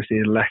he's obviously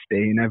a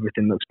lefty, and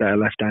everything looks better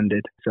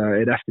left-handed. So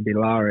it'd have to be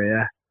Lara,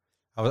 yeah.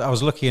 I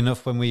was lucky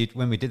enough when we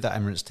did that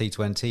Emirates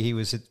T20. He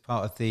was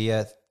part of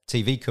the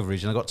TV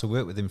coverage, and I got to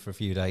work with him for a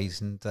few days,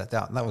 and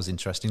that was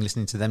interesting,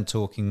 listening to them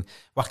talking,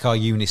 Waqar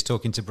Younis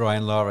talking to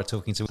Brian Lara,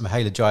 talking to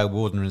Mahela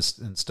Jayawardene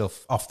and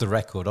stuff, off the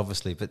record,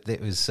 obviously, but it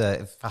was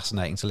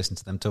fascinating to listen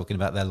to them talking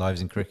about their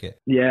lives in cricket.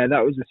 Yeah,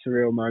 that was a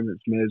surreal moment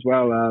for me as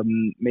well,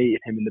 meeting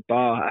him in the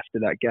bar after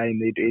that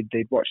game.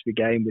 They'd watched the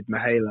game with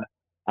Mahela,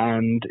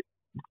 and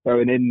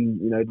going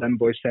in, them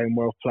boys saying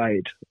well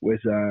played was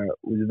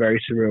a very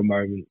surreal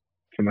moment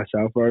for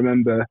myself. I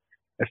remember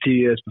a few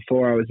years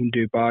before I was in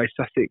Dubai,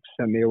 Sussex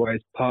sent me away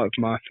as part of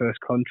my first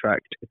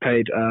contract.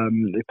 They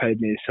paid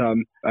me a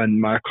sum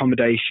and my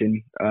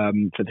accommodation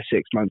for the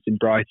 6 months in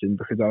Brighton,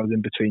 because I was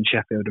in between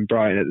Sheffield and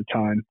Brighton at the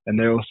time. And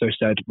they also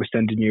said, we're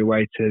sending you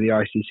away to the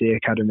ICC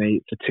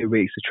Academy for 2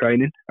 weeks of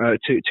training.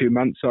 2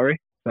 months, sorry.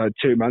 So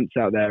 2 months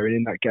out there, and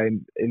in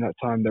that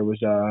time there was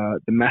the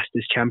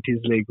Masters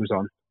Champions League was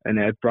on, and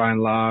it had Brian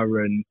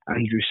Lara and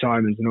Andrew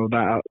Simons and all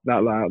that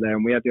lot out there,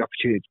 and we had the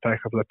opportunity to play a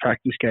couple of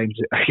practice games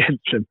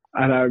against them.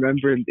 And I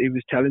remember he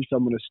was telling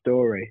someone a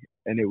story,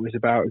 and it was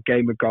about a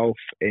game of golf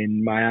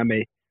in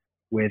Miami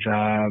with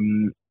I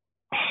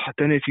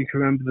don't know if you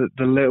can remember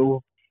the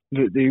little.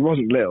 He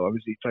wasn't little,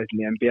 obviously he played in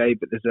the NBA,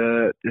 but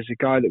there's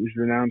a guy that was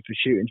renowned for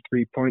shooting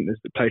 3-pointers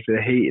that played for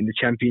the Heat in the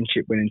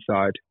championship winning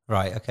side.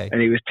 Right, okay. And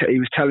he was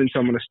telling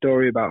someone a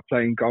story about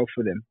playing golf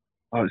with him.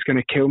 Oh, it's going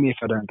to kill me if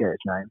I don't get his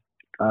name.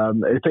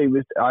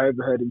 I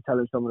overheard him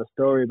telling someone a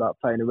story about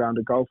playing a round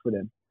of golf with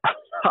him.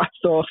 I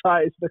thought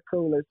that is the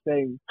coolest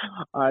thing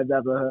I've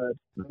ever heard.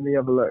 Let me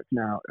have a look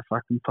now if I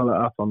can pull it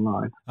up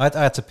online. I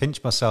had to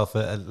pinch myself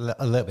a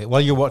little bit.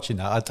 While you're watching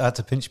that, I had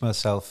to pinch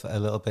myself a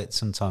little bit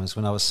sometimes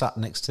when I was sat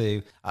next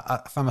to... I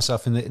found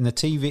myself in the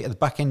TV, at the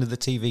back end of the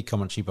TV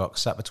commentary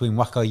box, sat between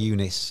Waqar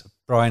Younis,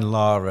 Brian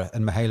Lara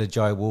and Mahela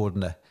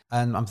Jayawardene.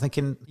 And I'm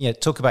thinking,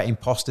 talk about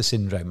imposter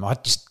syndrome. I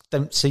just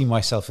don't see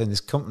myself in this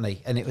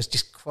company. And it was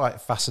just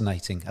quite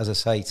fascinating, as I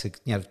say,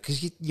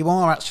 because you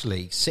are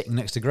actually sitting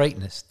next to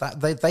greatness.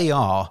 They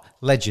are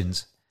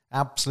legends,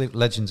 absolute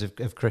legends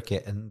of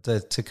cricket. And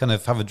to kind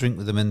of have a drink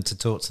with them and to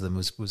talk to them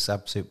was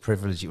absolute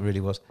privilege. It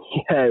really was.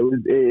 Yeah,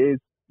 it is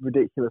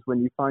ridiculous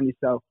when you find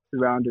yourself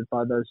surrounded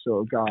by those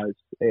sort of guys.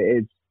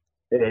 It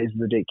is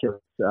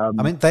ridiculous.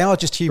 They are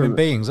just human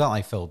beings, aren't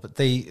they, Phil? But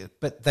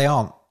they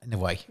aren't, in a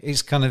way.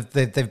 It's kind of,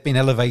 they've been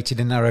elevated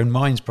in their own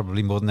minds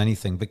probably more than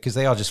anything, because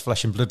they are just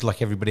flesh and blood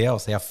like everybody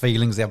else. They have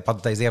feelings, they have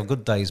bad days, they have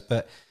good days,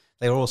 but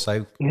they're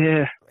also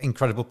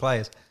incredible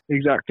players.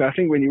 Exactly. I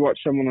think when you watch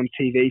someone on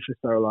TV for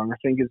so long, I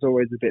think it's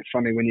always a bit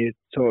funny when you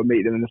sort of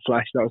meet them in the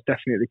flesh. That was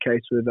definitely the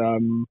case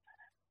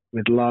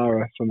with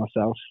Lara for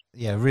myself.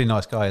 Yeah, really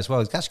nice guy as well.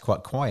 He's actually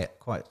quite quiet,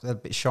 quite a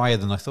bit shyer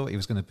than I thought he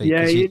was going to be.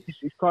 Yeah, he's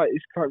quite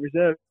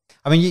reserved.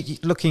 I mean,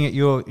 looking at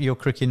your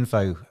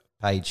Cricinfo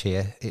page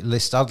here, it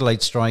lists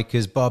Adelaide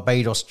Strikers,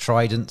 Barbados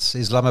Tridents,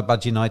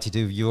 Islamabad United,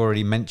 who you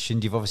already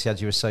mentioned. You've obviously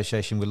had your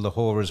association with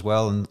Lahore as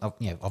well, and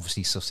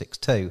obviously Sussex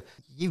too.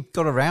 You've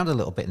got around a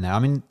little bit now. I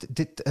mean,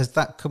 has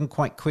that come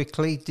quite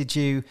quickly? Did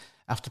you,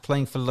 after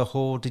playing for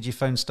Lahore, did your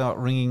phone start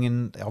ringing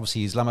in,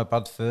 obviously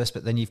Islamabad first,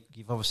 but then you've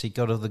obviously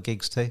got other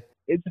gigs too?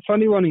 It's a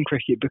funny one in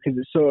cricket because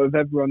it's sort of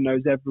everyone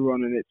knows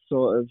everyone, and it's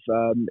sort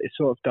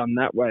of done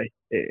that way,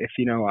 if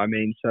you know what I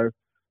mean. So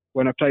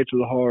when I played for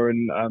Lahore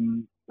and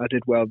I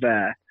did well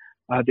there,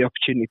 I had the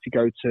opportunity to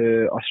go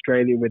to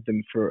Australia with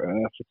them for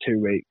 2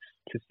 weeks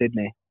to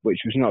Sydney, which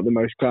was not the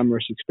most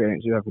glamorous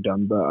experience I've ever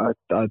done, but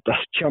I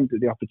jumped at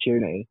the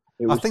opportunity.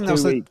 I think that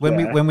was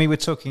when we were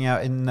talking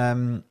out in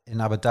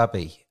Abu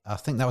Dhabi. I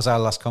think that was our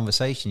last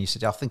conversation. You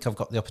said, "I think I've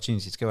got the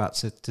opportunity to go out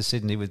to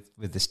Sydney with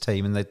this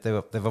team," and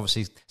they've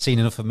obviously seen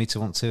enough of me to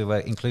want to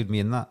include me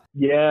in that.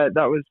 Yeah,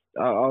 that was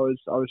I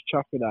was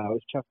chuffed with that. I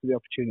was chuffed with the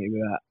opportunity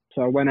with that.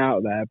 So I went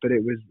out there, but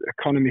it was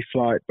economy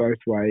flight both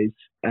ways,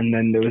 and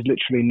then there was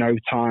literally no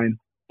time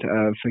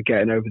for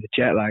getting over the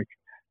jet lag.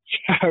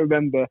 I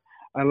remember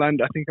I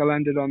think I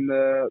landed on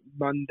the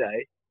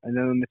Monday, and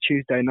then on the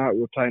Tuesday night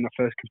we were playing our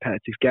first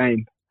competitive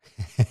game.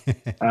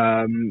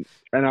 And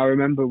I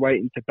remember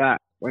waiting to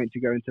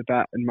go into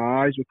bat, and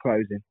my eyes were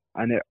closing.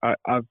 And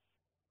I've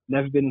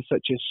never been in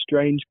such a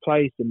strange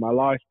place in my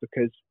life,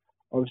 because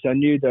obviously I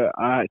knew that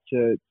I had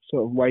to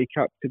sort of wake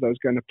up because I was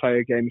going to play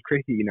a game of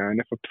cricket, and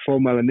if I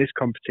perform well in this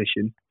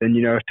competition, then,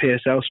 a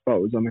PSL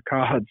spot was on the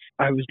cards.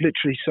 I was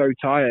literally so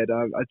tired.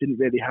 I didn't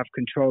really have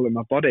control of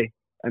my body.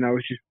 And I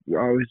was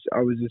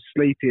as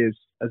sleepy as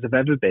I've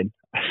ever been,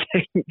 I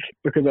think,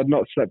 because I'd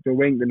not slept a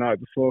wink the night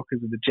before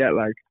because of the jet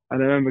lag.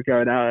 And I remember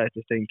going out there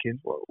just thinking,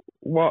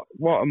 what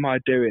am I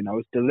doing? I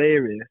was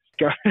delirious,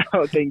 going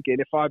out thinking,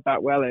 if I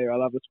bat well here,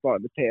 I'll have a spot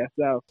in the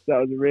PSL. So that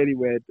was a really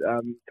weird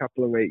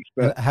couple of weeks.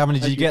 But how many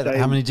did you get?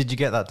 How many did you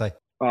get that day?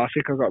 Oh, I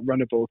think I got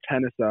runner ball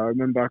 10 or so. I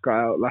remember I got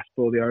out last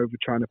ball the over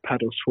trying to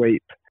paddle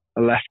sweep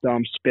a left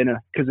arm spinner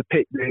because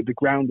the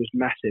ground was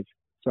massive.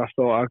 So I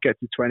thought I'll get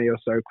to 20 or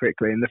so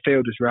quickly, and the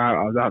fielders were out.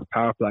 I was out of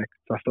power play,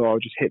 so I thought I'll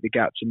just hit the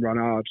gaps and run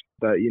hard.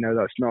 But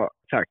that's not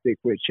a tactic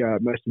which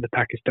most of the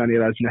Pakistani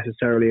lads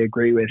necessarily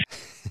agree with.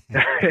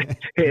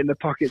 Hitting the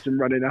pockets and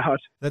running hard.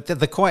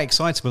 They're quite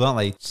excitable, aren't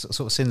they? Sort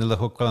of seeing the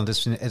Lahore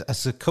Qalandars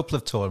as a couple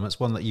of tournaments,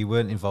 one that you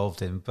weren't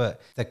involved in,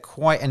 but they're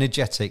quite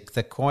energetic.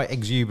 They're quite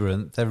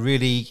exuberant. They're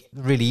really,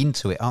 really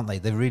into it, aren't they?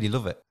 They really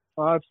love it.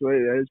 Oh,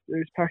 absolutely. They're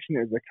as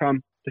passionate as they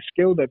come. The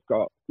skill they've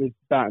got with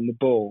batting the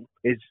ball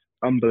is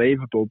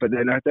unbelievable. But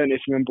then I don't know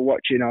if you remember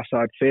watching our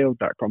side field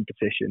that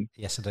competition.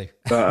 Yes, I do.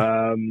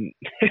 But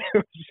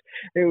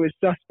it was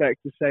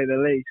suspect to say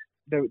the least.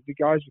 The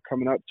guys were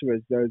coming up to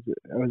us. There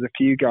was a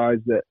few guys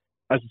that,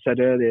 as I said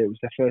earlier, it was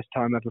their first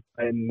time ever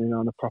playing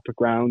on a proper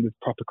ground with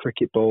proper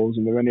cricket balls,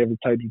 and they've only ever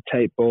played with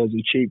tape balls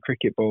and cheap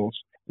cricket balls.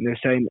 And they're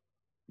saying,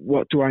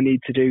 what do I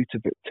need to do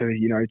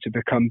to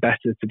become better,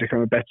 to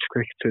become a better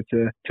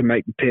cricketer, to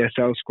make the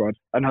PSL squad?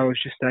 And I was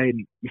just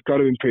saying, you've got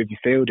to improve your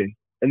fielding.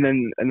 And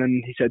then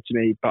he said to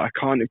me, but I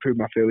can't improve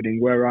my fielding.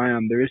 Where I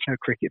am, there is no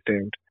cricket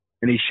field.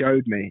 And he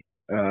showed me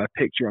a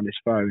picture on his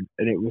phone,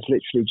 and it was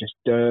literally just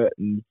dirt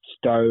and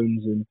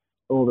stones and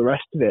all the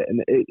rest of it.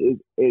 And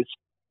it's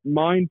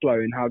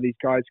mind-blowing how these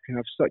guys can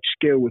have such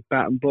skill with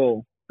bat and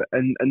ball,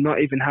 and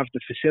not even have the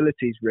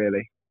facilities,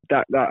 really.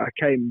 That I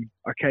came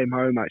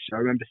home, actually. I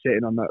remember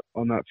sitting on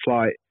that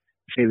flight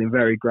feeling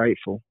very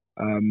grateful,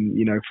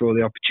 for all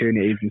the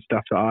opportunities and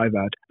stuff that I've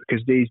had,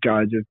 because these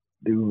guys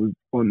they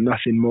want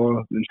nothing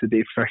more than to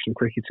be professional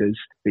cricketers,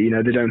 but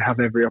they don't have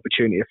every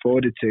opportunity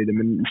afforded to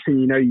them. And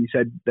you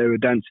said they were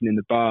dancing in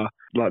the bar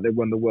like they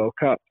won the World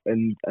Cup,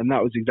 and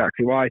that was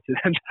exactly why. To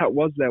them, that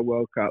was their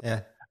World Cup. Yeah.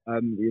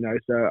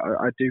 So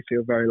I do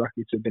feel very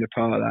lucky to have been a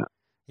part of that.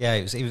 Yeah,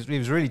 it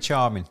was really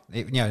charming.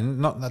 I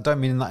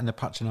don't mean that in a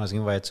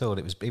patronising way at all.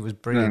 It was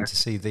brilliant to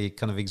see the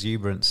kind of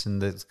exuberance and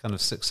the kind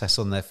of success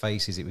on their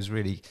faces. It was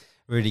really,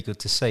 really good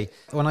to see.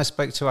 When I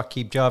spoke to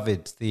Aqib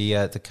Javid,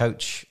 the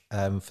coach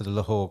for the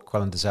Lahore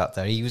Qalandars out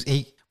there,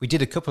 we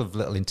did a couple of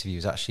little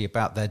interviews actually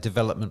about their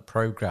development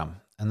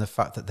program and the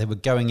fact that they were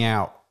going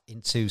out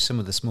into some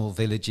of the small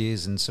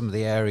villages and some of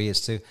the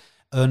areas to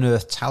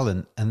unearth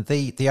talent. And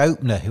the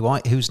opener,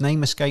 whose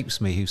name escapes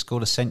me, who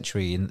scored a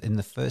century in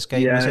the first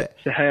game, was it?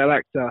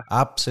 Suhail Akhtar.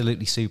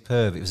 Absolutely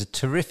superb. It was a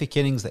terrific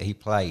innings that he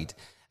played.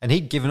 And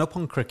he'd given up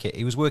on cricket.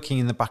 He was working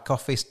in the back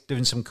office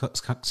doing some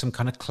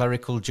kind of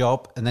clerical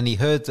job. And then he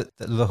heard that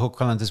the Lahore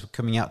Qalandars were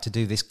coming out to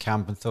do this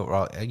camp and thought,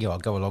 right, I'll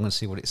go along and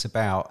see what it's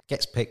about.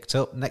 Gets picked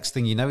up. Next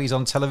thing you know, he's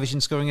on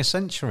television scoring a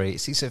century.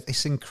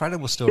 It's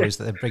incredible stories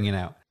that they're bringing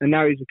out. And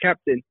now he's a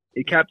captain.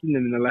 He captained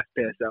them in the last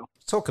PSL.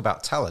 Talk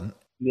about talent.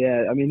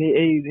 Yeah, I mean,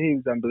 he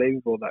was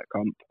unbelievable, that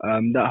comp.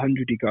 That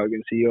 100 he got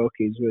against the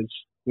Yorkies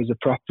was a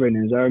proper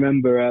innings. I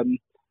remember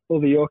all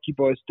the Yorkie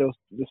boys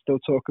still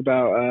talk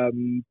about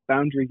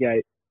Boundary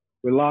Gate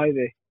with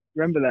Livy.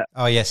 Remember that?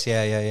 Oh, yes,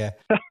 yeah.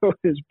 That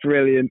was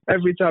brilliant.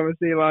 Every time I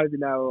see Livy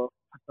now, or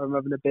I'm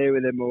having a beer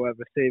with him or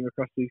whatever, see him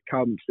across these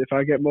comps, if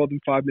I get more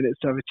than 5 minutes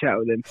to have a chat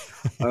with him,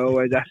 I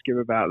always ask him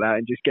about that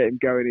and just get him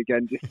going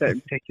again, just set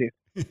him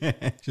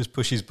ticking. Just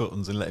push his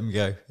buttons and let him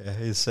go.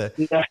 Yeah,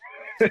 yeah.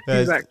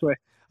 Exactly.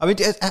 I mean,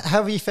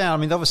 how have you found? I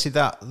mean, obviously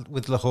that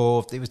with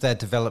Lahore, it was their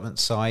development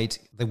side.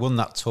 They won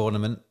that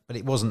tournament, but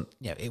it wasn't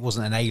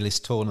an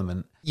A-list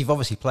tournament. You've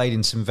obviously played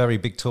in some very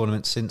big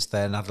tournaments since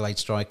then: Adelaide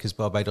Strikers,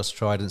 Barbados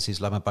Tridents,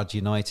 Islamabad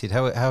United.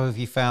 How have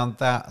you found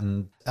that?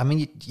 And I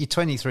mean, you're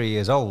 23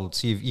 years old,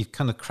 so you've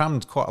kind of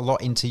crammed quite a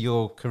lot into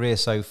your career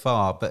so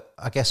far. But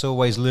I guess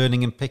always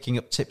learning and picking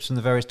up tips from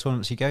the various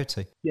tournaments you go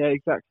to. Yeah,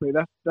 exactly.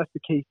 That's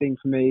the key thing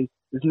for me.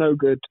 There's no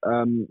good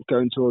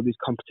going to all these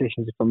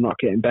competitions if I'm not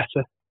getting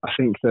better. I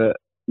think that,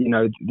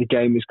 the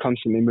game is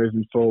constantly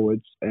moving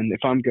forwards. And if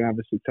I'm going to have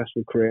a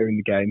successful career in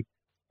the game,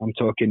 I'm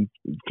talking,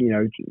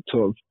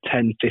 sort of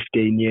 10,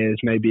 15 years,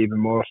 maybe even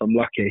more if I'm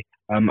lucky.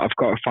 I've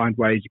got to find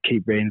ways to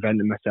keep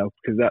reinventing myself,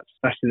 because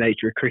that's the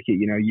nature of cricket.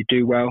 You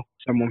do well,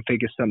 someone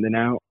figures something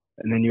out,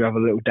 and then you have a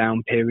little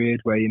down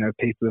period where,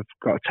 people have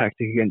got a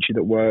tactic against you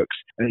that works,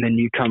 and then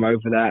you come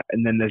over that,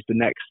 and then there's the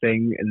next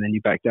thing, and then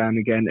you back down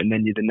again, and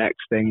then you're the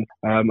next thing.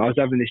 I was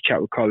having this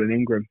chat with Colin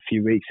Ingram a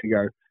few weeks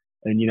ago,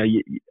 and,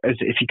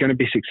 if you're going to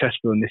be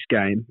successful in this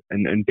game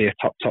and be a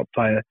top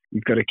player,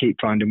 you've got to keep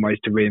finding ways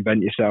to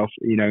reinvent yourself,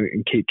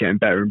 and keep getting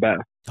better and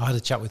better. I had a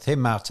chat with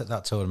him out at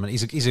that tournament.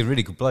 He's a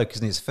really good bloke,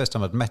 isn't he? It's the first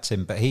time I'd met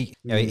him, but he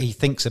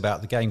thinks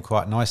about the game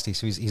quite nicely.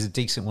 So he's a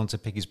decent one to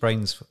pick his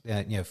brains, for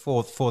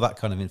that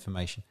kind of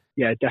information.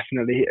 Yeah,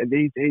 definitely.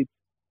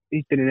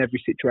 He's been in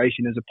every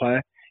situation as a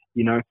player.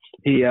 He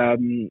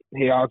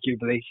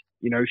arguably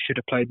should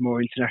have played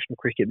more international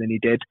cricket than he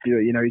did.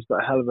 He's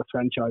got a hell of a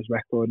franchise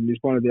record, and he's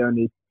one of the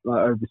only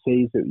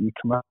overseas that you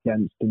come up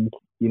against. And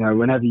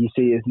whenever you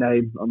see his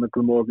name on the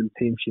Glamorgan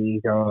team sheet,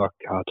 you go, oh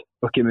God,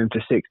 book him in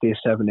for 60 or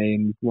 70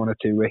 and 1 or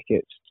 2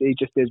 wickets. He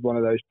just is one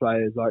of those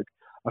players. Like,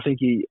 I think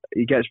he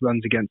gets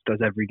runs against us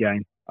every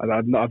game.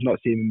 I've not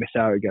seen him miss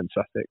out against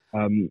Sussex.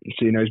 So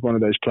he's one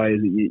of those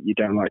players that you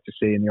don't like to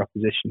see in the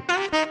opposition.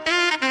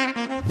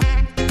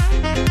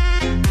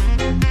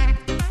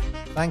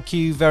 Thank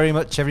you very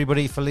much,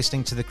 everybody, for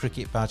listening to the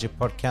Cricket Badger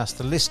podcast.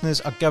 The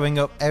listeners are going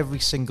up every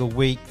single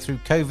week through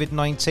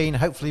COVID-19.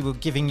 Hopefully, we're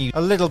giving you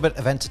a little bit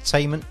of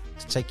entertainment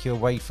to take you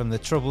away from the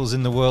troubles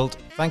in the world.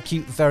 Thank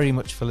you very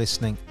much for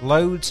listening.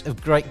 Loads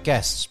of great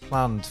guests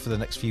planned for the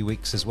next few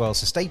weeks as well.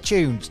 So stay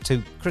tuned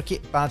to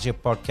Cricket Badger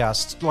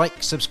podcast.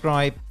 Like,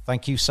 subscribe.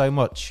 Thank you so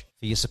much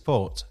for your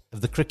support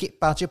of the Cricket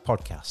Badger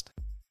podcast.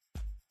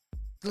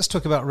 Let's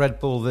talk about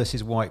red ball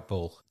versus white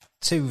ball.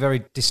 Two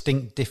very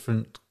distinct,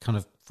 different kind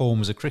of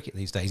forms of cricket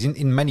these days.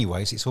 In many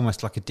ways, it's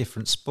almost like a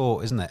different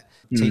sport, isn't it?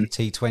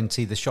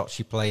 T20, the shots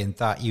you play in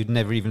that, you'd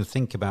never even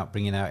think about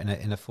bringing out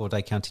in a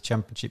 4-day county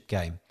championship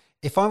game.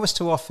 If I was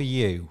to offer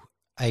you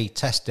a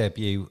test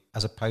debut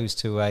as opposed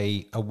to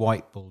a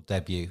white ball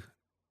debut,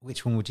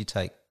 which one would you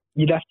take?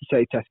 You'd have to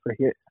say test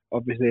cricket.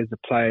 Obviously, as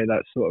a player,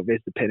 that sort of is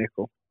the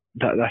pinnacle.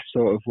 That's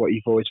sort of what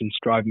you've always been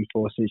striving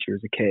for since you were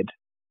a kid.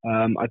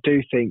 I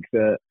do think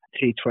that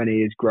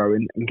T20 is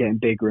growing and getting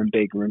bigger and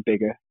bigger and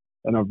bigger.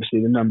 And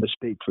obviously the numbers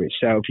speak for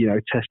itself.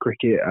 Test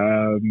cricket.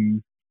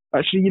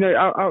 Actually,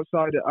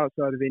 outside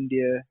of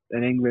India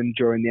and England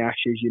during the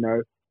Ashes,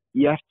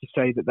 you have to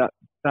say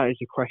that is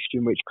a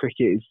question which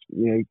cricket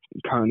is,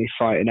 currently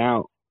fighting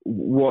out.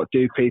 What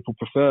do people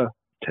prefer?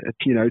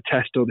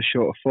 Test or the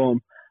shorter form?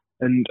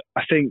 And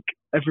I think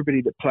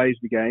everybody that plays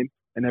the game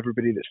and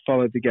everybody that's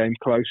followed the game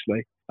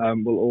closely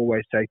will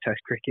always say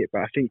test cricket.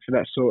 But I think for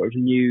that sort of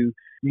new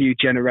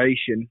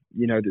generation,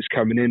 that's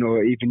coming in,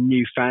 or even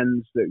new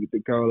fans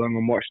that go along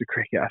and watch the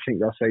cricket, I think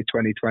they'll say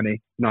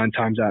 2020 9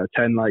 times out of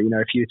 10. Like,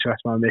 if you were to ask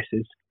my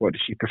missus, what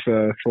does she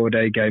prefer,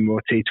 4-day game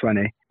or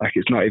T20? Like,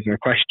 it's not even a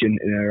question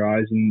in her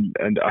eyes. And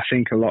I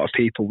think a lot of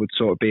people would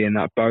sort of be in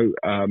that boat.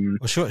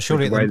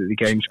 Surely the way that the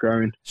game's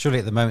growing. Surely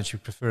at the moment you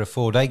prefer a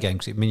 4-day game,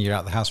 because it means you're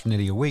out of the house for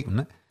nearly a week,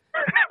 wouldn't it?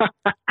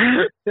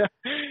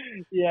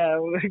 Yeah,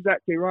 well,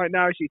 exactly. Right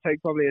now, she'd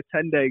take probably a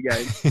 10-day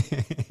game,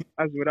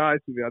 as would I,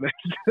 to be honest.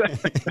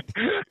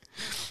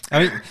 I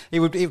mean, it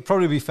would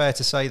probably be fair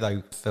to say,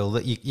 though, Phil,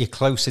 that you're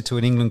closer to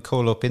an England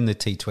call-up in the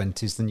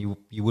T20s than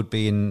you would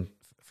be in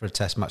for a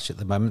Test match at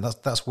the moment.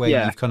 That's where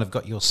you've kind of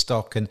got your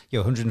stock and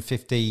your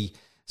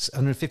 156,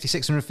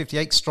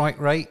 158 strike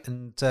rate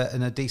and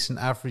a decent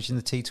average in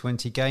the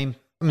T20 game.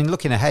 I mean,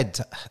 looking ahead,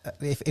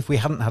 if we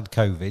hadn't had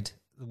COVID,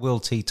 the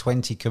World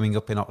T20 coming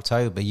up in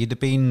October, you'd have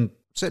been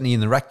certainly in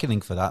the reckoning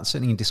for that,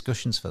 certainly in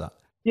discussions for that.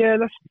 Yeah,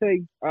 that's the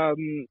thing.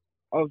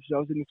 Obviously, I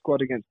was in the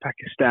squad against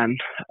Pakistan,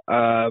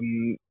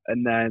 and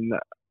then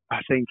I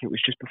think it was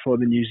just before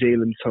the New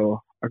Zealand tour.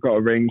 I got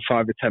a ring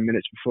 5 or 10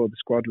 minutes before the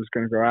squad was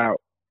going to go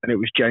out, and it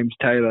was James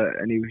Taylor,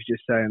 and he was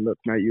just saying, "Look,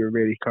 mate, you were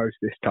really close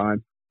this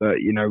time,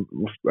 but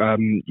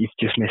you've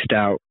just missed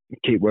out.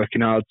 Keep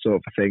working hard," sort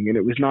of a thing. And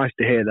it was nice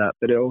to hear that,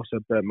 but it also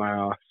burnt my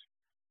arse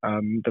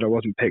that I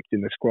wasn't picked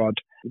in the squad.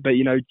 But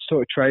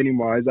sort of training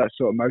wise, that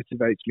sort of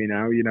motivates me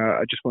now.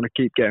 I just want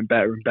to keep getting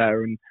better and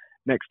better, and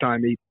next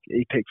time he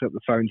picks up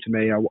the phone to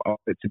me, I want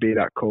it to be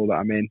that call that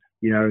I'm in,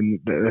 and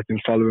they've been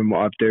following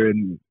what I've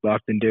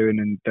been doing,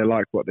 and they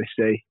like what they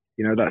see.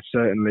 That's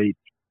certainly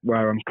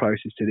where I'm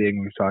closest to the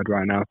England side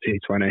right now,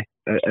 T20.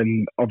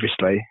 And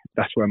obviously,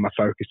 that's where my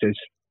focus is.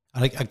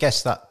 And I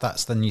guess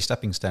that's the new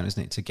stepping stone,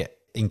 isn't it? To get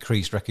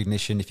increased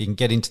recognition. If you can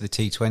get into the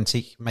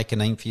T20, make a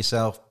name for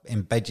yourself,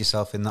 embed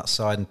yourself in that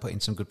side and put in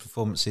some good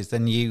performances,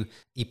 then you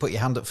put your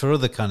hand up for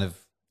other kind of,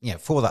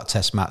 for that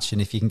Test match.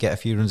 And if you can get a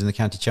few runs in the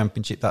county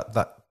championship,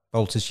 that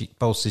bolsters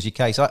your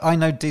case. I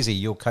know Dizzy,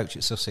 your coach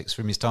at Sussex,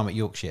 from his time at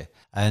Yorkshire,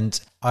 and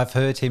I've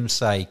heard him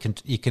say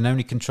you can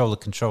only control the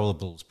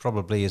controllables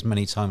probably as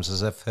many times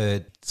as I've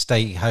heard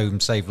stay home,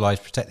 save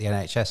lives, protect the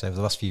NHS over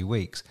the last few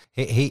weeks.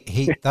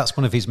 He that's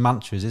one of his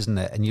mantras, isn't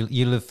it? And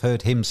you'll have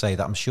heard him say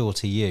that, I'm sure,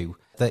 to you,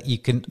 that you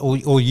can,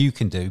 all you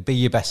can do, be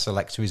your best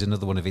selector is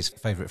another one of his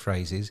favourite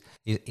phrases,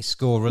 is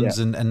score runs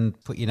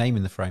and put your name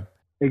in the frame.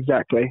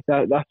 Exactly.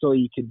 That's all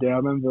you could do. I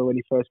remember when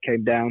he first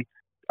came down,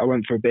 I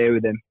went for a beer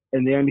with him,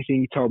 and the only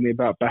thing he told me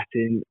about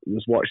batting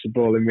was watch the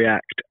ball and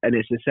react. And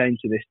it's the same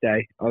to this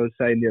day. I was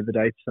saying the other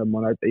day to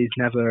someone, he's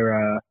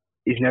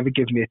never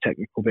given me a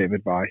technical bit of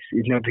advice.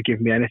 He's never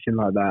given me anything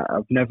like that.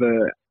 I've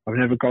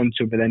never gone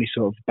to him with any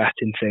sort of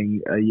batting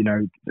thing,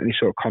 any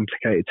sort of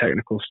complicated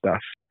technical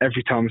stuff.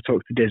 Every time I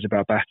talk to Diz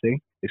about batting,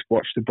 it's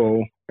watch the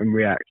ball and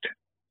react.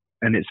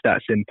 And it's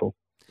that simple.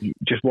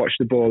 Just watch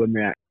the ball and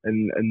react.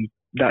 And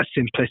that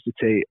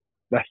simplicity,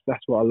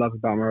 that's what I love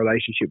about my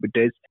relationship with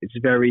Diz. It's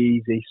very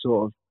easy,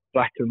 sort of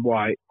black and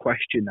white,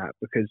 question that,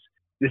 because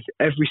there's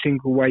every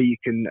single way you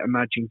can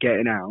imagine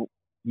getting out,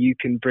 you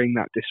can bring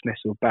that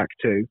dismissal back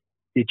to,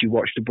 did you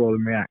watch the ball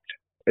and react?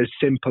 as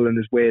simple and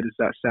as weird as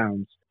that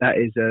sounds, that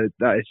is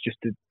just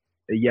a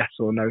yes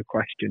or no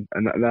question,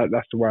 and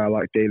that's the way I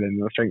like dealing.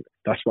 And I think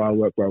that's why I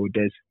work well with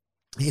Diz.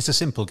 It's a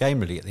simple game,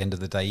 really. At the end of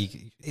the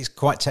day, it's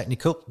quite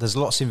technical. There's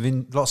lots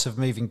of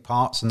moving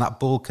parts, and that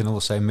ball can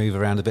also move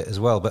around a bit as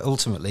well. But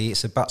ultimately,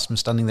 it's a batsman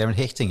standing there and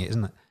hitting it,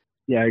 isn't it?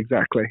 Yeah,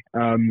 exactly.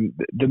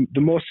 The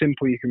more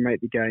simple you can make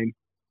the game,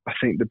 I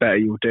think the better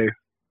you'll do.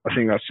 I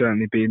think that's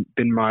certainly been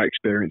my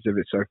experience of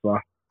it so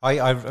far.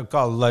 I've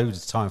got a load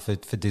of time for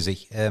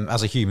Dizzy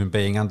as a human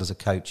being and as a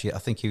coach. I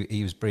think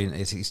he was brilliant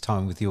at his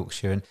time with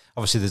Yorkshire. And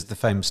obviously there's the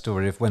famous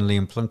story of when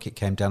Liam Plunkett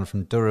came down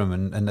from Durham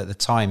and at the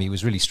time he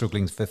was really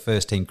struggling for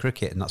first team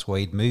cricket, and that's why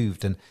he'd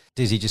moved. And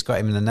Dizzy just got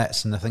him in the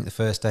nets, and I think the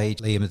first day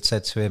Liam had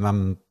said to him,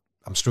 I'm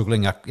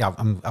struggling,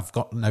 I've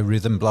got no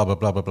rhythm, blah, blah,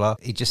 blah, blah, blah.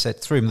 He just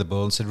said, threw him the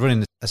ball and said, run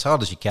in as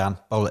hard as you can,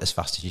 bowl it as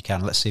fast as you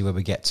can, let's see where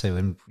we get to.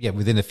 And yeah,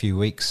 within a few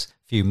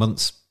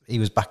months, he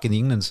was back in the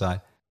England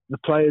side. The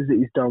players that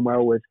he's done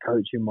well with,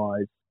 coaching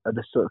wise, are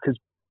the sort of,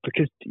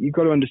 because you've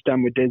got to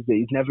understand with Diz that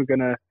he's never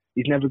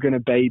gonna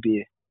baby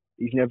you.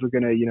 He's never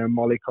gonna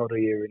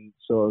mollycoddle you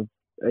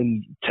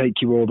and take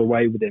you all the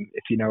way with him,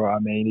 if you know what I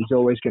mean. He's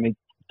always gonna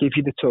give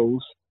you the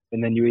tools,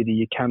 and then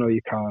you can or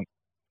you can't.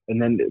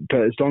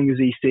 But as long as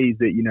he sees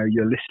that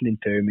you're listening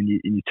to him and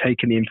you're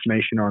taking the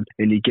information on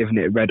and you're giving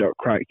it a red hot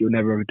crack, you'll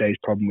never have a day's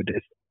problem with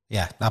this.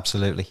 Yeah,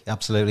 absolutely.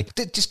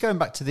 Just going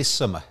back to this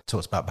summer,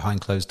 talked about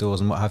behind closed doors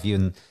and what have you,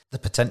 and the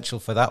potential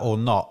for that or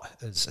not,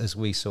 as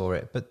we saw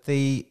it. But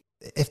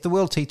if the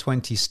World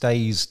T20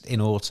 stays in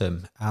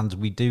autumn and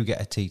we do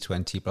get a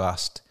T20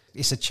 blast,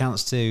 it's a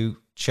chance to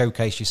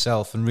showcase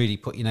yourself and really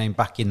put your name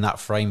back in that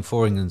frame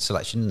for England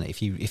selection, isn't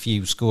it? If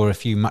you score a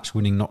few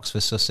match-winning knocks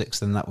for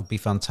Sussex, then that would be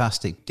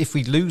fantastic. If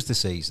we lose the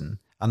season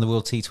and the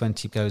World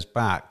T20 goes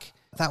back,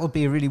 that would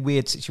be a really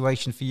weird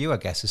situation for you, I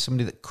guess, as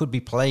somebody that could be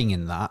playing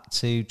in that,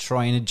 to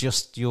try and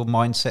adjust your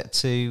mindset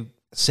to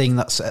seeing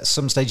that at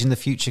some stage in the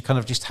future kind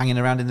of just hanging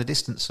around in the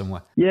distance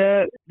somewhere.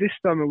 Yeah, this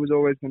summer was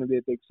always going to be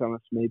a big summer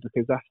for me,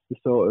 because that's the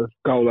sort of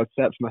goal I'd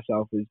set for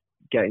myself, is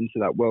get into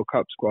that World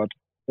Cup squad.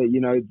 But,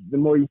 the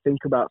more you think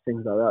about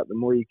things like that, the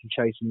more you can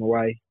chase them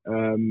away.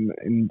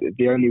 And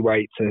the only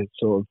way to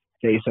sort of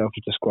get yourself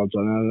into squads,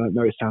 I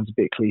know it sounds a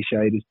bit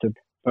cliched, is to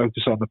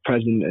focus on the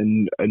present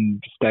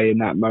and stay in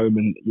that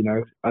moment.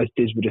 As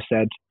Diz would have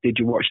said, did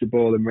you watch the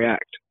ball and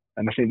react?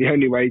 And I think the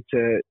only way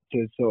to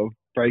sort of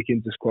break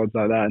into squads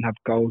like that and have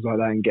goals like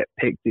that and get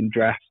picked in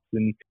drafts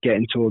and get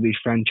into all these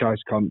franchise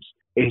comps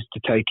is to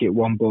take it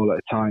one ball at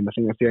a time. I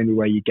think that's the only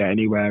way you get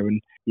anywhere.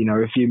 And,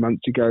 a few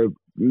months ago,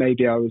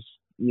 maybe I was,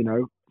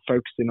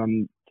 focusing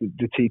on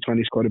the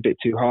T20 squad a bit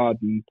too hard,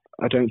 and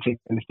I don't think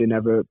anything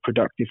ever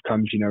productive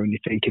comes, when you're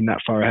thinking that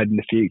far ahead in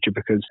the future,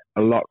 because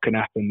a lot can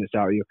happen that's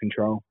out of your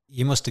control.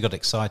 You must have got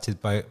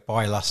excited by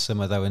last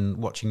summer though, and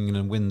watching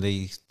England win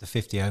the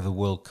 50 over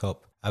World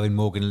Cup, Owen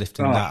Morgan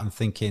lifting that and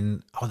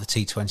thinking, the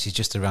T20 is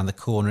just around the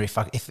corner. If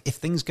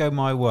things go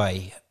my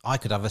way, I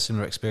could have a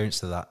similar experience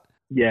to that.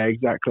 Yeah,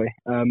 exactly.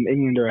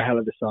 England are a hell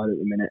of a side at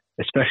the minute,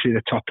 especially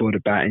the top order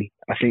batting.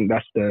 I think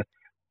that's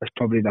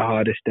probably the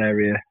hardest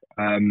area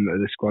of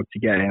the squad to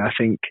get in. I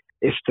think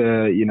if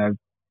the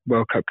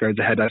World Cup goes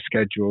ahead as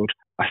scheduled,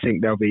 I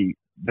think they'll be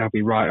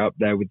right up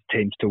there with the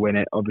teams to win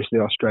it. Obviously,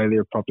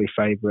 Australia are probably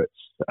favourites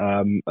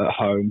at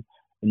home,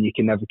 and you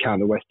can never count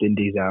the West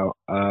Indies out.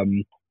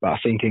 But I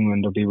think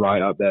England will be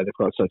right up there. They've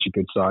got such a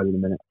good side in a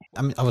minute.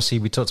 I mean, obviously,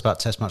 we talked about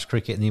Test match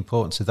cricket and the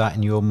importance of that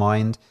in your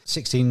mind.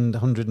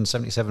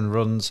 1,677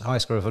 runs, high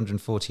score of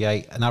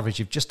 148, an average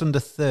of just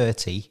under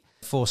 30,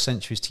 4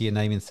 centuries to your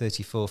name in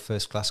 34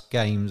 first-class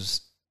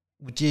games.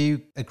 Would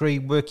you agree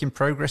work in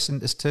progress in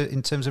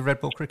terms of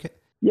red ball cricket?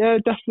 Yeah,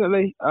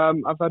 definitely.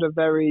 I've had a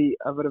very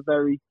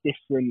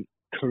different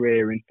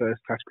career in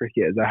first-class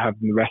cricket as I have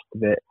in the rest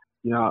of it.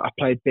 I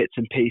played bits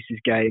and pieces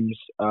games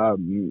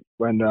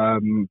when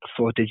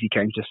before Dizzy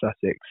came to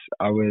Sussex.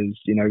 I was,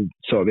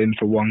 sort of in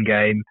for one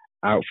game,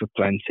 out for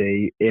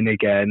plenty, in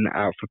again,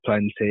 out for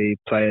plenty,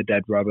 play a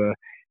dead rubber.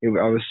 I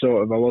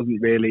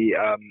wasn't really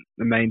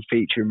the main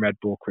feature in red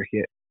ball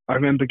cricket. I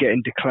remember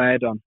getting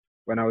declared on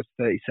when I was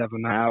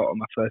 37 out on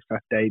my first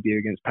class debut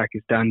against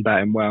Pakistan,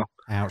 batting well.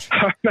 Ouch.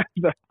 I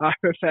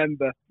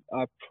remember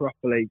I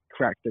properly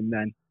cracked them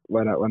then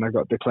when I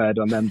got declared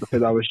on them,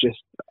 because I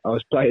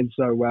was playing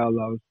so well.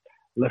 I was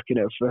looking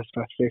at first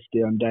class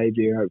 50 on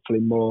debut,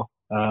 hopefully more,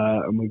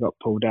 and we got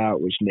pulled out,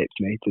 which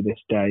nipped me to this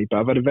day. But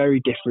I've had a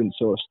very different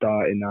sort of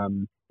start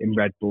in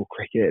red ball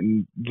cricket,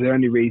 and the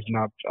only reason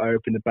I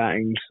opened the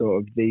batting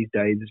sort of these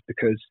days is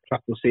because a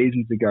couple of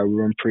seasons ago we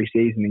were on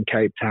pre-season in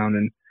Cape Town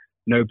and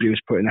nobody was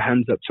putting their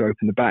hands up to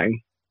open the batting,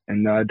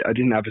 and I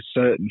didn't have a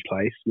certain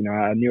place.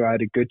 I knew I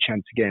had a good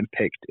chance of getting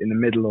picked in the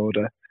middle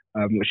order,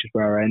 which is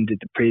where I ended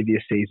the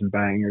previous season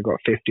batting. I got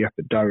 50 up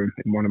at Durham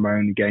in one of my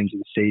only games of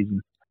the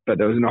season, but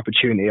there was an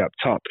opportunity up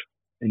top.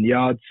 In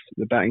Yards,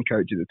 the batting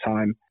coach at the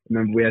time, I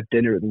remember we had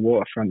dinner at the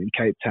waterfront in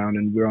Cape Town,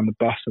 and we were on the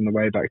bus on the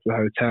way back to the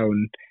hotel,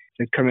 and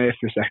he said, "Come here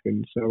for a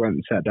second." So I went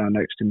and sat down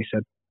next to him. He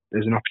said,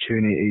 "There's an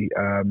opportunity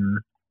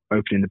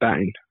opening the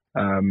batting."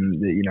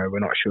 that, we're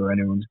not sure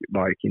anyone's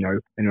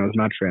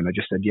mad for it. And I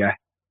just said, yeah,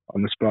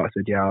 on the spot. I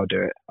said, yeah, I'll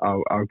do it.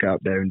 I'll go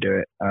up there and do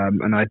it.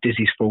 And I had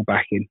Dizzy's full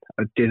backing.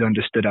 I did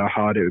understood how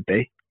hard it would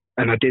be.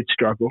 And I did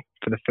struggle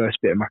for the first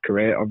bit of my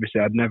career.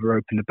 Obviously, I'd never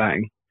opened the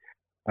batting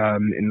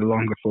in the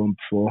longer form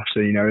before. So,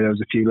 there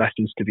was a few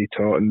lessons to be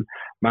taught. And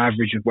my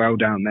average was well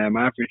down there.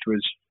 My average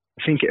was,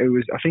 I think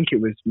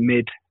it was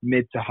mid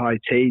to high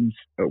teens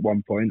at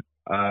one point.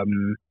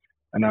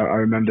 And I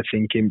remember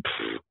thinking,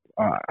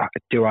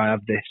 do I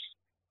have this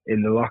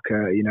in the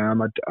locker?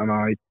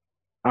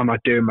 Am I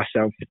doing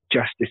myself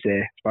justice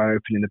here by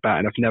opening the bat?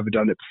 And I've never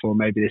done it before.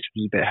 Maybe this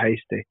was a bit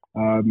hasty.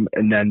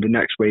 And then the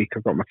next week, I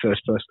got my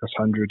first class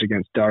 100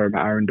 against Durham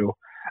at Arundel.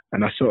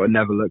 And I sort of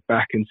never looked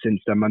back. And since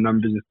then, my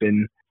numbers have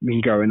been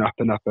going up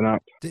and up and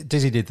up.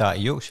 Dizzy did that at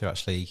Yorkshire,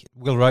 actually.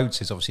 Will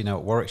Rhodes is obviously now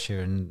at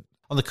Warwickshire and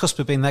on the cusp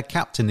of being their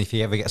captain if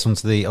he ever gets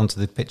onto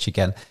the pitch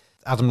again.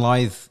 Adam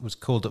Lyth was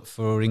called up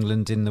for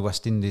England in the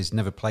West Indies,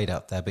 never played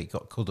out there, but he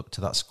got called up to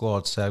that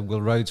squad. So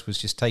Will Rhodes was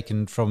just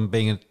taken from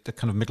being a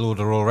kind of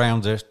middle-order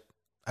all-rounder,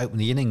 open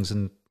the innings,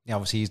 and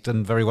obviously he's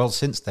done very well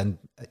since then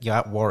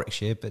at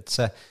Warwickshire, but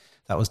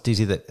that was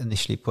Dizzy that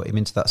initially put him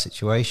into that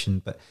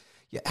situation. But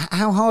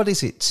how hard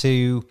is it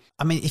to...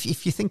 I mean,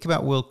 if you think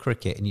about world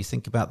cricket and you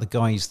think about the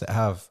guys that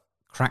have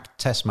cracked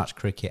Test match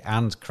cricket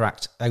and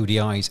cracked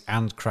ODIs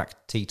and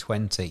cracked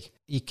T20,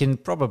 you can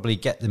probably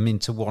get them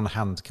into one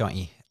hand, can't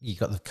you? You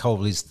got the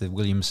Kohlis, the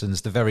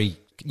Williamsons, the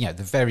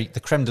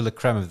creme de la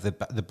creme of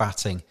the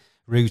batting,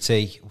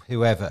 Rooty,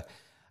 whoever.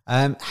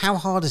 How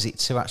hard is it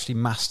to actually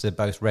master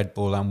both red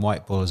ball and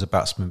white ball as a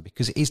batsman?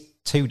 Because it is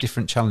two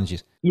different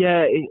challenges.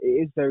 Yeah, it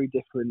is very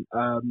different.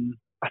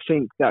 I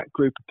think that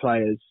group of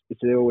players, if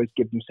they always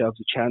give themselves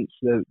a chance,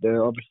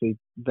 they're obviously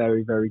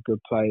very, very good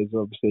players.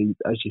 Obviously,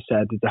 as you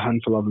said, there's a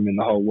handful of them in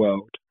the whole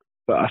world.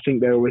 But I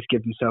think they always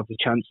give themselves a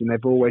chance, and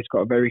they've always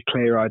got a very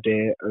clear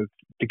idea of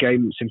the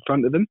game that's in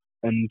front of them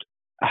and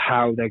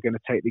how they're going to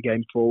take the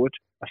game forward.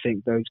 I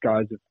think those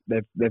guys,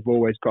 they've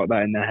always got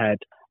that in their head,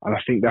 and I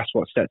think that's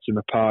what sets them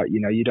apart.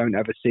 You don't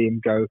ever see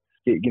them go,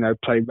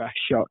 play rash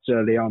shots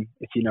early on,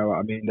 if you know what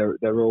I mean.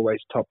 They're always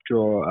top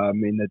draw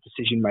in their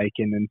decision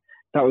making, and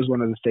that was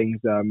one of the things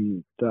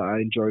that I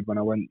enjoyed when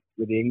I went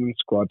with the England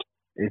squad,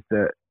 is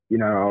that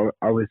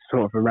I was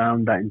sort of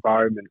around that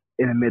environment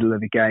in the middle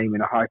of the game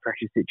in a high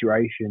pressure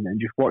situation, and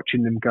just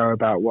watching them go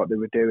about what they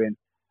were doing,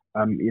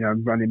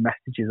 running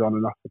messages on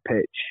and off the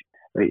pitch.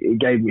 It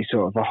gave me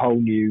sort of a whole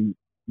new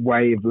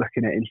way of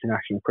looking at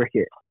international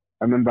cricket.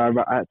 I remember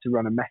I had to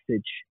run a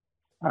message.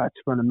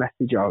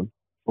 On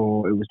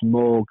for, it was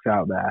Morgs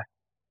out there,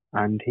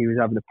 and he was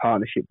having a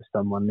partnership with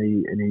someone.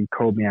 And he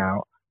called me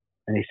out,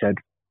 and he said,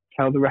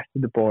 "Tell the rest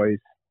of the boys."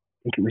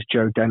 I think it was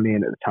Joe Denley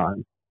in at the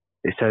time.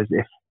 It says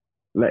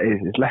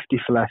it's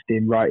lefty for lefty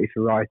and righty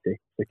for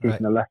righty. So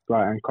keeping a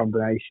left-right hand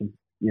combination,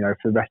 for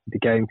the rest of the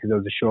game, because there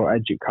was a short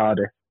edge at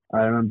Cardiff.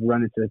 I remember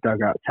running to the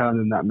dugout, telling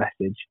them that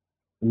message,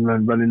 and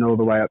then running all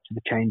the way up to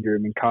the change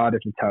room in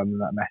Cardiff and telling them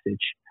that message.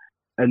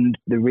 And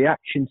the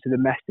reaction to the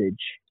message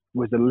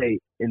was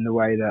elite in the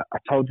way that I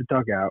told the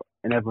dugout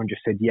and everyone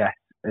just said yes,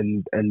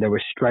 and they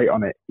were straight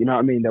on it. You know what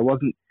I mean? There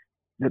wasn't...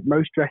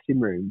 Most dressing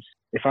rooms,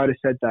 if I'd have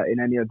said that in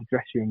any other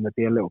dressing room, there'd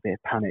be a little bit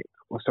of panic,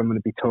 or someone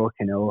would be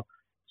talking, or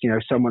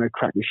someone would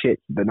crack the shit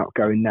but not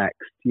going next.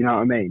 You know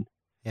what I mean?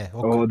 Yeah.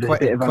 Or there's a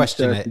bit of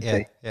question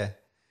uncertainty. it.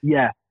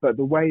 Yeah, but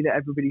the way that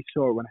everybody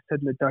saw it, when I said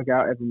in the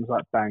dugout, everyone was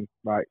like, bang,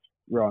 right,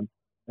 we're on.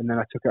 And then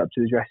I took it up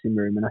to the dressing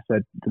room and I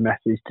said the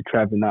message to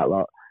Trev and that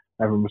lot.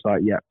 Everyone was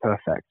like, yeah,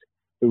 perfect.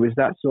 It was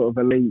that sort of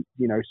elite,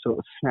 sort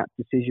of snap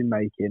decision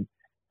making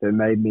that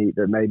made me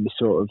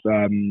sort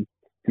of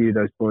view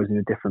those boys in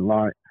a different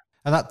light.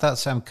 And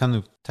that kind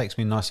of takes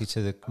me nicely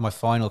to my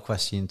final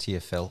question to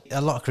you, Phil.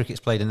 A lot of cricket's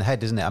played in the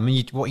head, isn't it? I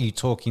mean, what you're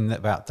talking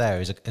about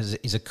there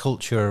is a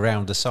culture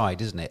around the side,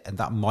 isn't it? And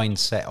that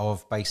mindset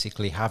of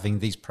basically having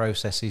these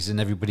processes and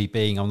everybody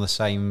being on the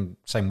same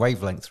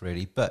wavelength,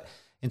 really. But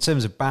in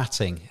terms of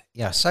batting,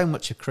 so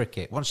much of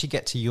cricket, once you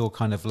get to your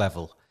kind of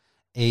level,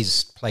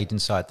 is played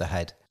inside the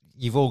head.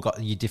 You've all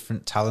got your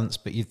different talents,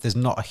 but there's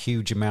not a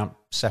huge amount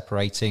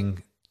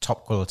separating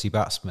top quality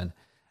batsmen.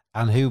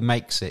 And who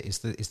makes it is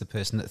the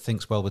person that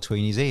thinks well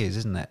between his ears,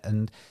 isn't it?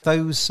 And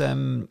those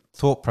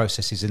thought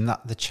processes and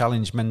the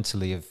challenge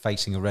mentally of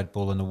facing a red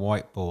ball and a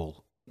white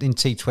ball. In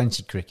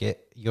T20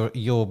 cricket,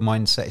 your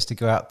mindset is to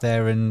go out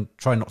there and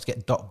try not to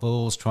get dot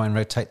balls, try and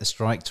rotate the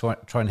strike, try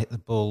and hit the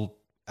ball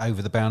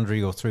over the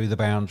boundary or through the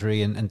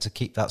boundary, and to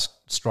keep that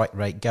strike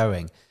rate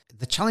going.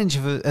 The challenge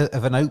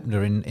of an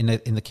opener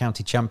in the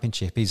county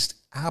championship is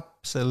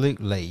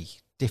absolutely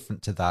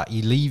different to that.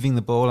 You're leaving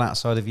the ball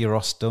outside of your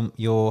off stump.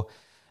 You're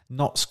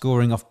not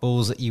scoring off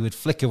balls that you would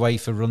flick away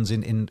for runs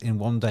in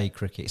one day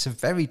cricket. It's a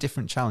very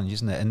different challenge,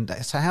 isn't it?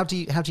 And so how do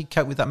you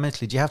cope with that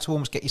mentally? Do you have to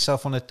almost get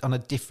yourself on a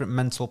different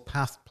mental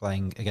path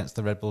playing against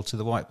the red ball to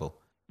the white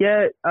ball?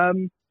 Yeah,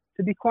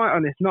 to be quite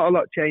honest, not a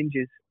lot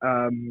changes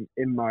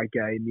in my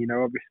game.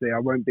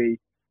 Obviously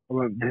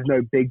there's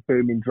no big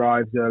booming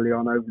drives early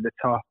on over the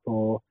top,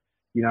 or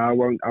I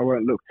won't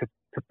look to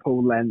to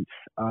pull length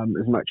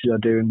as much as I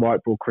do in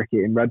white ball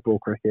cricket, in red ball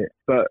cricket.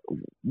 But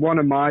one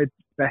of my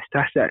best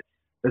assets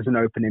as an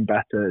opening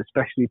batter,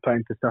 especially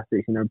playing for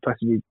Sussex,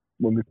 especially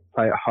when we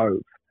play at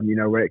Hove,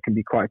 where it can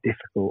be quite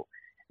difficult,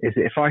 is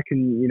that if I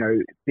can,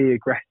 be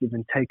aggressive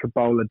and take a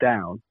bowler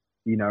down,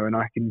 and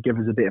I can give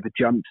us a bit of a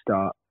jump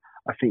start,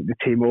 I think the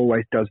team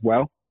always does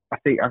well. I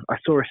think I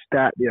saw a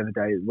stat the other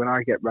day, when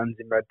I get runs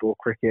in red ball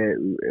cricket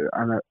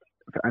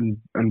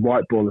and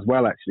white ball as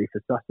well, actually,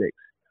 for Sussex,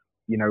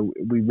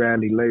 we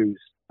rarely lose.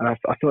 And I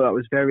thought that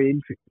was very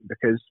interesting,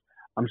 because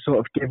I'm sort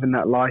of given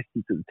that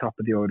license at the top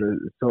of the order,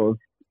 sort of,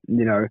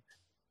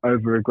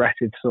 over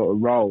aggressive sort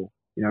of role.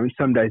 And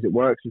some days it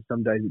works and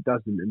some days it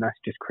doesn't, and that's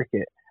just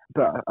cricket.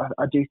 But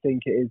I do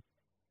think it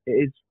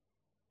is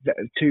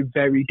two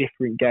very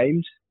different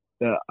games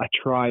that I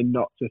try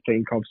not to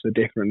think of so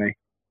differently,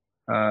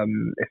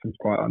 if I'm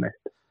quite honest.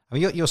 I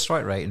mean, your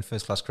strike rate in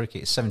first class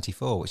cricket is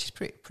 74, which is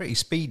pretty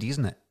speedy,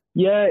 isn't it?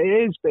 Yeah,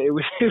 it is, but it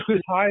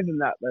was higher than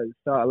that at the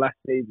start of last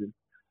season.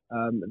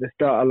 At the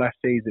start of last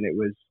season, it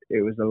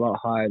was a lot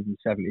higher than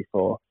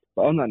 74.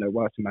 But on that note,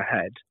 right in my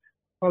head,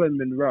 Colin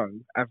Munro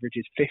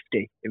averages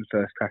 50 in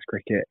first class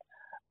cricket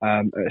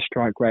at a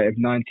strike rate of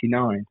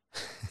 99,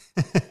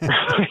 which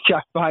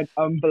I find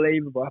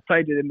unbelievable. I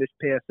played it in this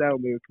PSL,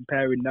 and we were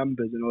comparing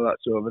numbers and all that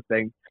sort of a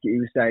thing. He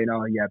was saying,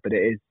 oh yeah, but it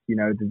is,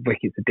 the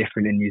wickets are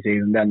different in New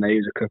Zealand, then they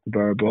use a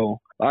kookaburra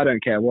ball. But I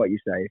don't care what you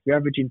say. If you're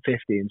averaging 50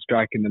 and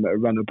striking them at a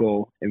run a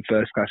ball in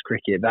first class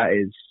cricket, that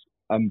is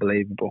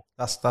unbelievable.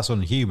 That's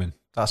unhuman.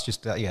 That's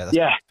just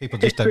people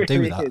just don't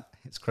do that. Is.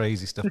 It's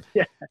crazy stuff.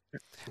 Yeah.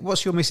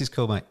 What's your missus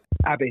called, mate?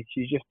 Abby.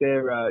 She's just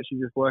here. She's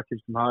just working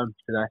from home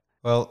today.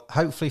 Well,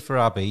 hopefully for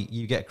Abby,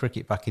 you get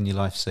cricket back in your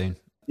life soon.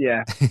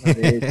 Yeah,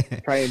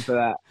 praying for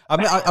that.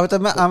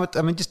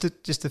 I mean, just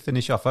to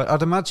finish off,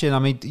 I'd imagine. I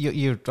mean,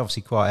 you're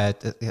obviously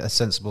quite a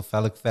sensible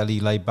fella,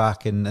 fairly laid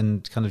back,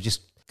 and kind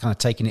of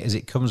taking it as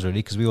it comes, really,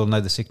 because we all know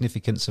the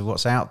significance of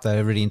what's out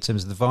there, really, in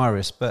terms of the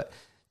virus. But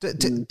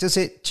does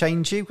it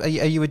change you? Are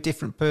you a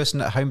different person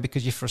at home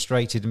because you're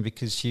frustrated and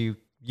because you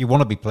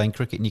want to be playing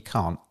cricket and you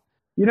can't?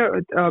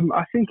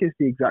 I think it's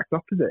the exact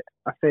opposite.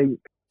 I think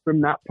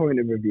from that point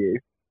of review,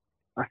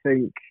 I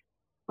think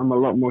I'm a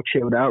lot more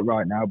chilled out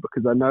right now,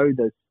 because I know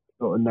there's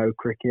sort of no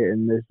cricket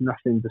and there's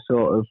nothing to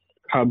sort of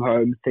come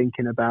home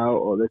thinking about,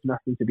 or there's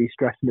nothing to be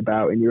stressing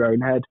about in your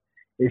own head,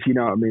 if you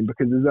know what I mean.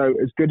 Because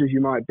as good as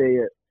you might be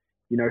at,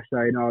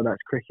 saying, oh,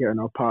 that's cricket and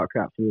I'll park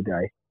that for the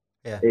day,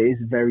 yeah, it is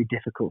a very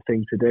difficult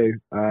thing to do.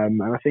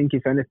 And I think,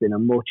 if anything,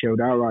 I'm more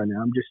chilled out right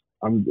now.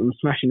 I'm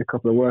smashing a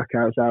couple of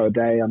workouts out a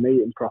day. I'm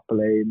eating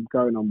properly. I'm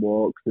going on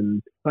walks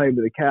and playing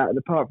with a cat. And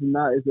apart from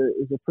that,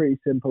 is a pretty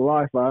simple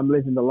life. I'm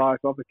living the life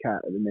of a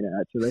cat at the minute,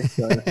 actually.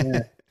 So,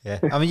 yeah. Yeah,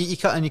 I mean, you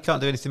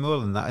can't do anything more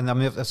than that. And I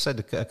mean, I've said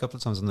a couple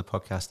of times on the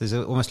podcast, there's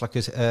almost like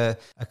a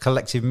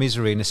collective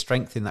misery and a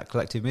strength in that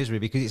collective misery,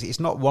 because it's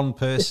not one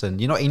person.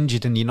 You're not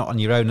injured and you're not on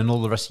your own, and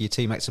all the rest of your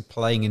teammates are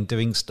playing and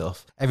doing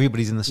stuff.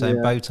 Everybody's in the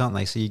same boat, aren't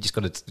they? So you just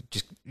got to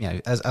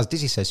as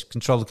Dizzy says,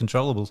 control the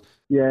controllables.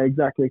 Yeah,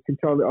 exactly.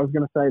 I was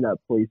going to say that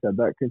before you said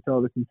that.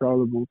 Control the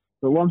controllables.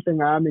 But one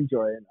thing I am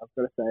enjoying, I've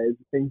got to say, is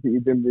the things that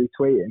you've been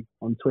retweeting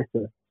on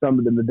Twitter. Some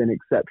of them have been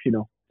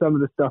exceptional. Some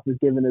of the stuff has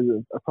given us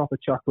a proper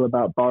chuckle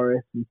about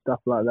Boris and stuff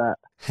like that.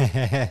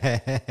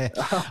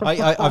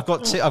 I've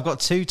got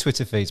two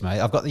Twitter feeds, mate.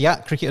 I've got the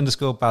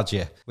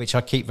 @cricket_badger, which I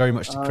keep very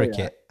much to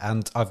cricket,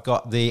 and I've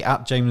got the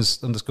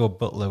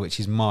 @James_Butler, which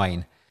is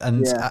mine.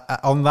 And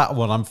on that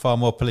one, I'm far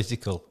more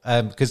political,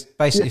 because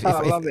basically,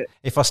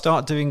 if I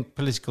start doing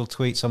political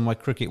tweets on my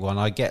cricket one,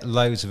 I get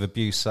loads of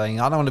abuse saying,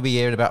 I don't want to be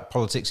hearing about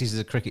politics, this is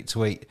a cricket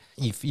tweet.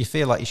 You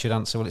feel like you should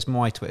answer, well, it's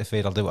my Twitter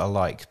feed, I'll do what I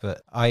like.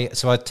 But I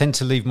tend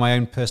to leave my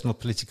own personal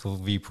political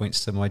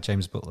viewpoints to my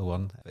James Butler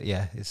one. But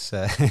yeah, it's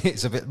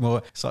a bit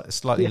more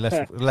slightly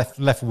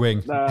left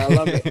wing. No, I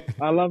love it.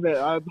 I love it.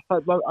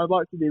 I'd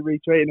like to be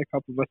retweeting a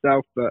couple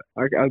myself, but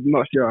I'm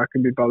not sure I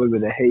can be bothered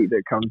with the heat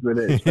that comes with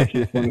it,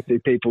 especially if I want to see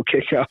people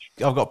kick off.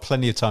 I've got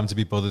plenty of time to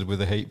be bothered with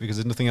the heat because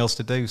there's nothing else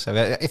to do. So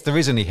if there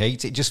is any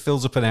heat, it just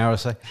fills up an hour or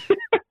so.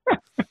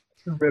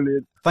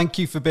 Brilliant. Thank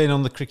you for being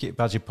on the Cricket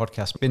Badger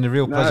podcast. It's been a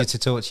real pleasure to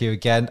talk to you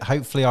again.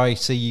 Hopefully I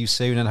see you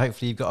soon, and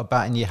hopefully you've got a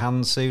bat in your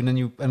hand soon,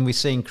 and we're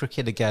seeing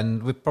cricket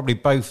again. We're probably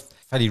both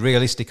fairly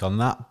realistic on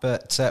that,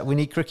 but we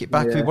need cricket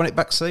back. Yeah. We want it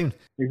back soon.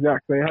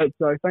 Exactly. I hope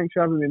so. Thanks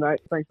for having me,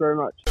 mate. Thanks very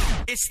much.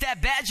 It's that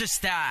Badger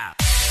style.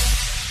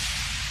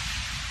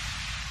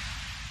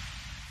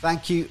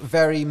 Thank you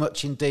very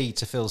much indeed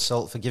to Phil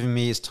Salt for giving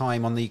me his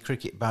time on the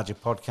Cricket Badger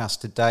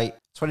podcast today.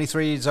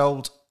 23 years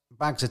old,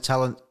 bags of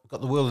talent, got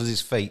the world at his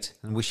feet,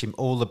 and wish him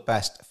all the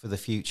best for the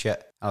future.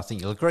 And I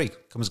think you'll agree,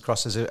 comes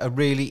across as a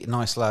really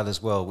nice lad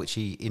as well, which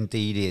he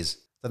indeed is.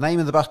 The name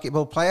of the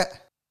basketball player?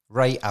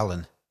 Ray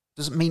Allen.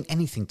 Doesn't mean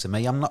anything to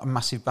me. I'm not a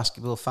massive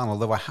basketball fan,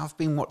 although I have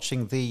been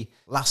watching The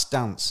Last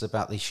Dance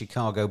about the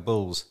Chicago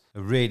Bulls,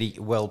 a really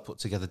well put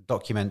together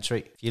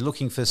documentary. If you're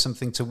looking for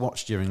something to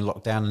watch during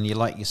lockdown and you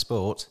like your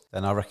sport,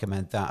 then I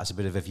recommend that as a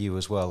bit of a view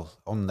as well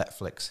on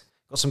Netflix.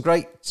 Got some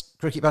great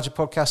Cricket Badger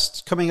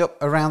podcasts coming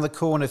up around the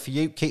corner for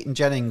you. Keaton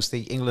Jennings,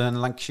 the England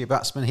and Lancashire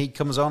batsman, he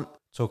comes on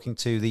talking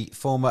to the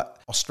former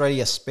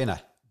Australia spinner,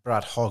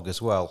 Brad Hogg,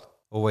 as well.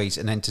 Always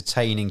an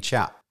entertaining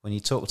chat when you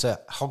talk to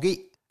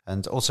Hoggy,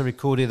 and also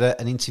recorded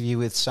an interview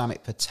with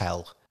Samit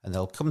Patel. And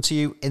they'll come to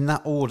you in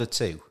that order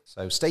too.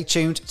 So stay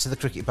tuned to the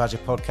Cricket Badger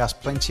podcast.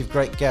 Plenty of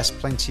great guests,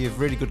 plenty of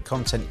really good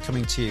content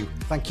coming to you.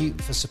 Thank you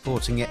for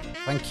supporting it.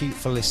 Thank you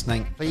for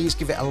listening. Please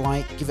give it a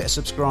like, give it a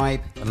subscribe,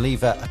 and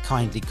leave a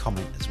kindly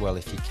comment as well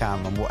if you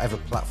can on whatever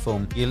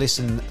platform you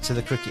listen to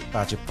the Cricket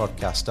Badger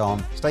podcast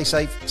on. Stay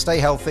safe, stay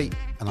healthy,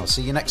 and I'll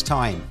see you next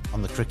time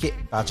on the Cricket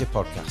Badger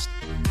podcast.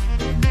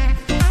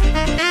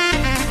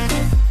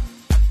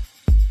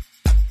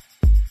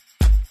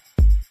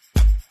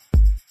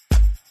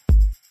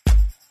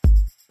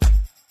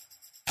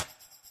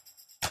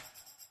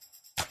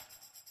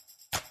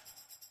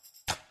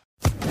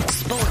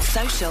 Sports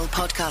Social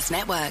Podcast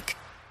Network.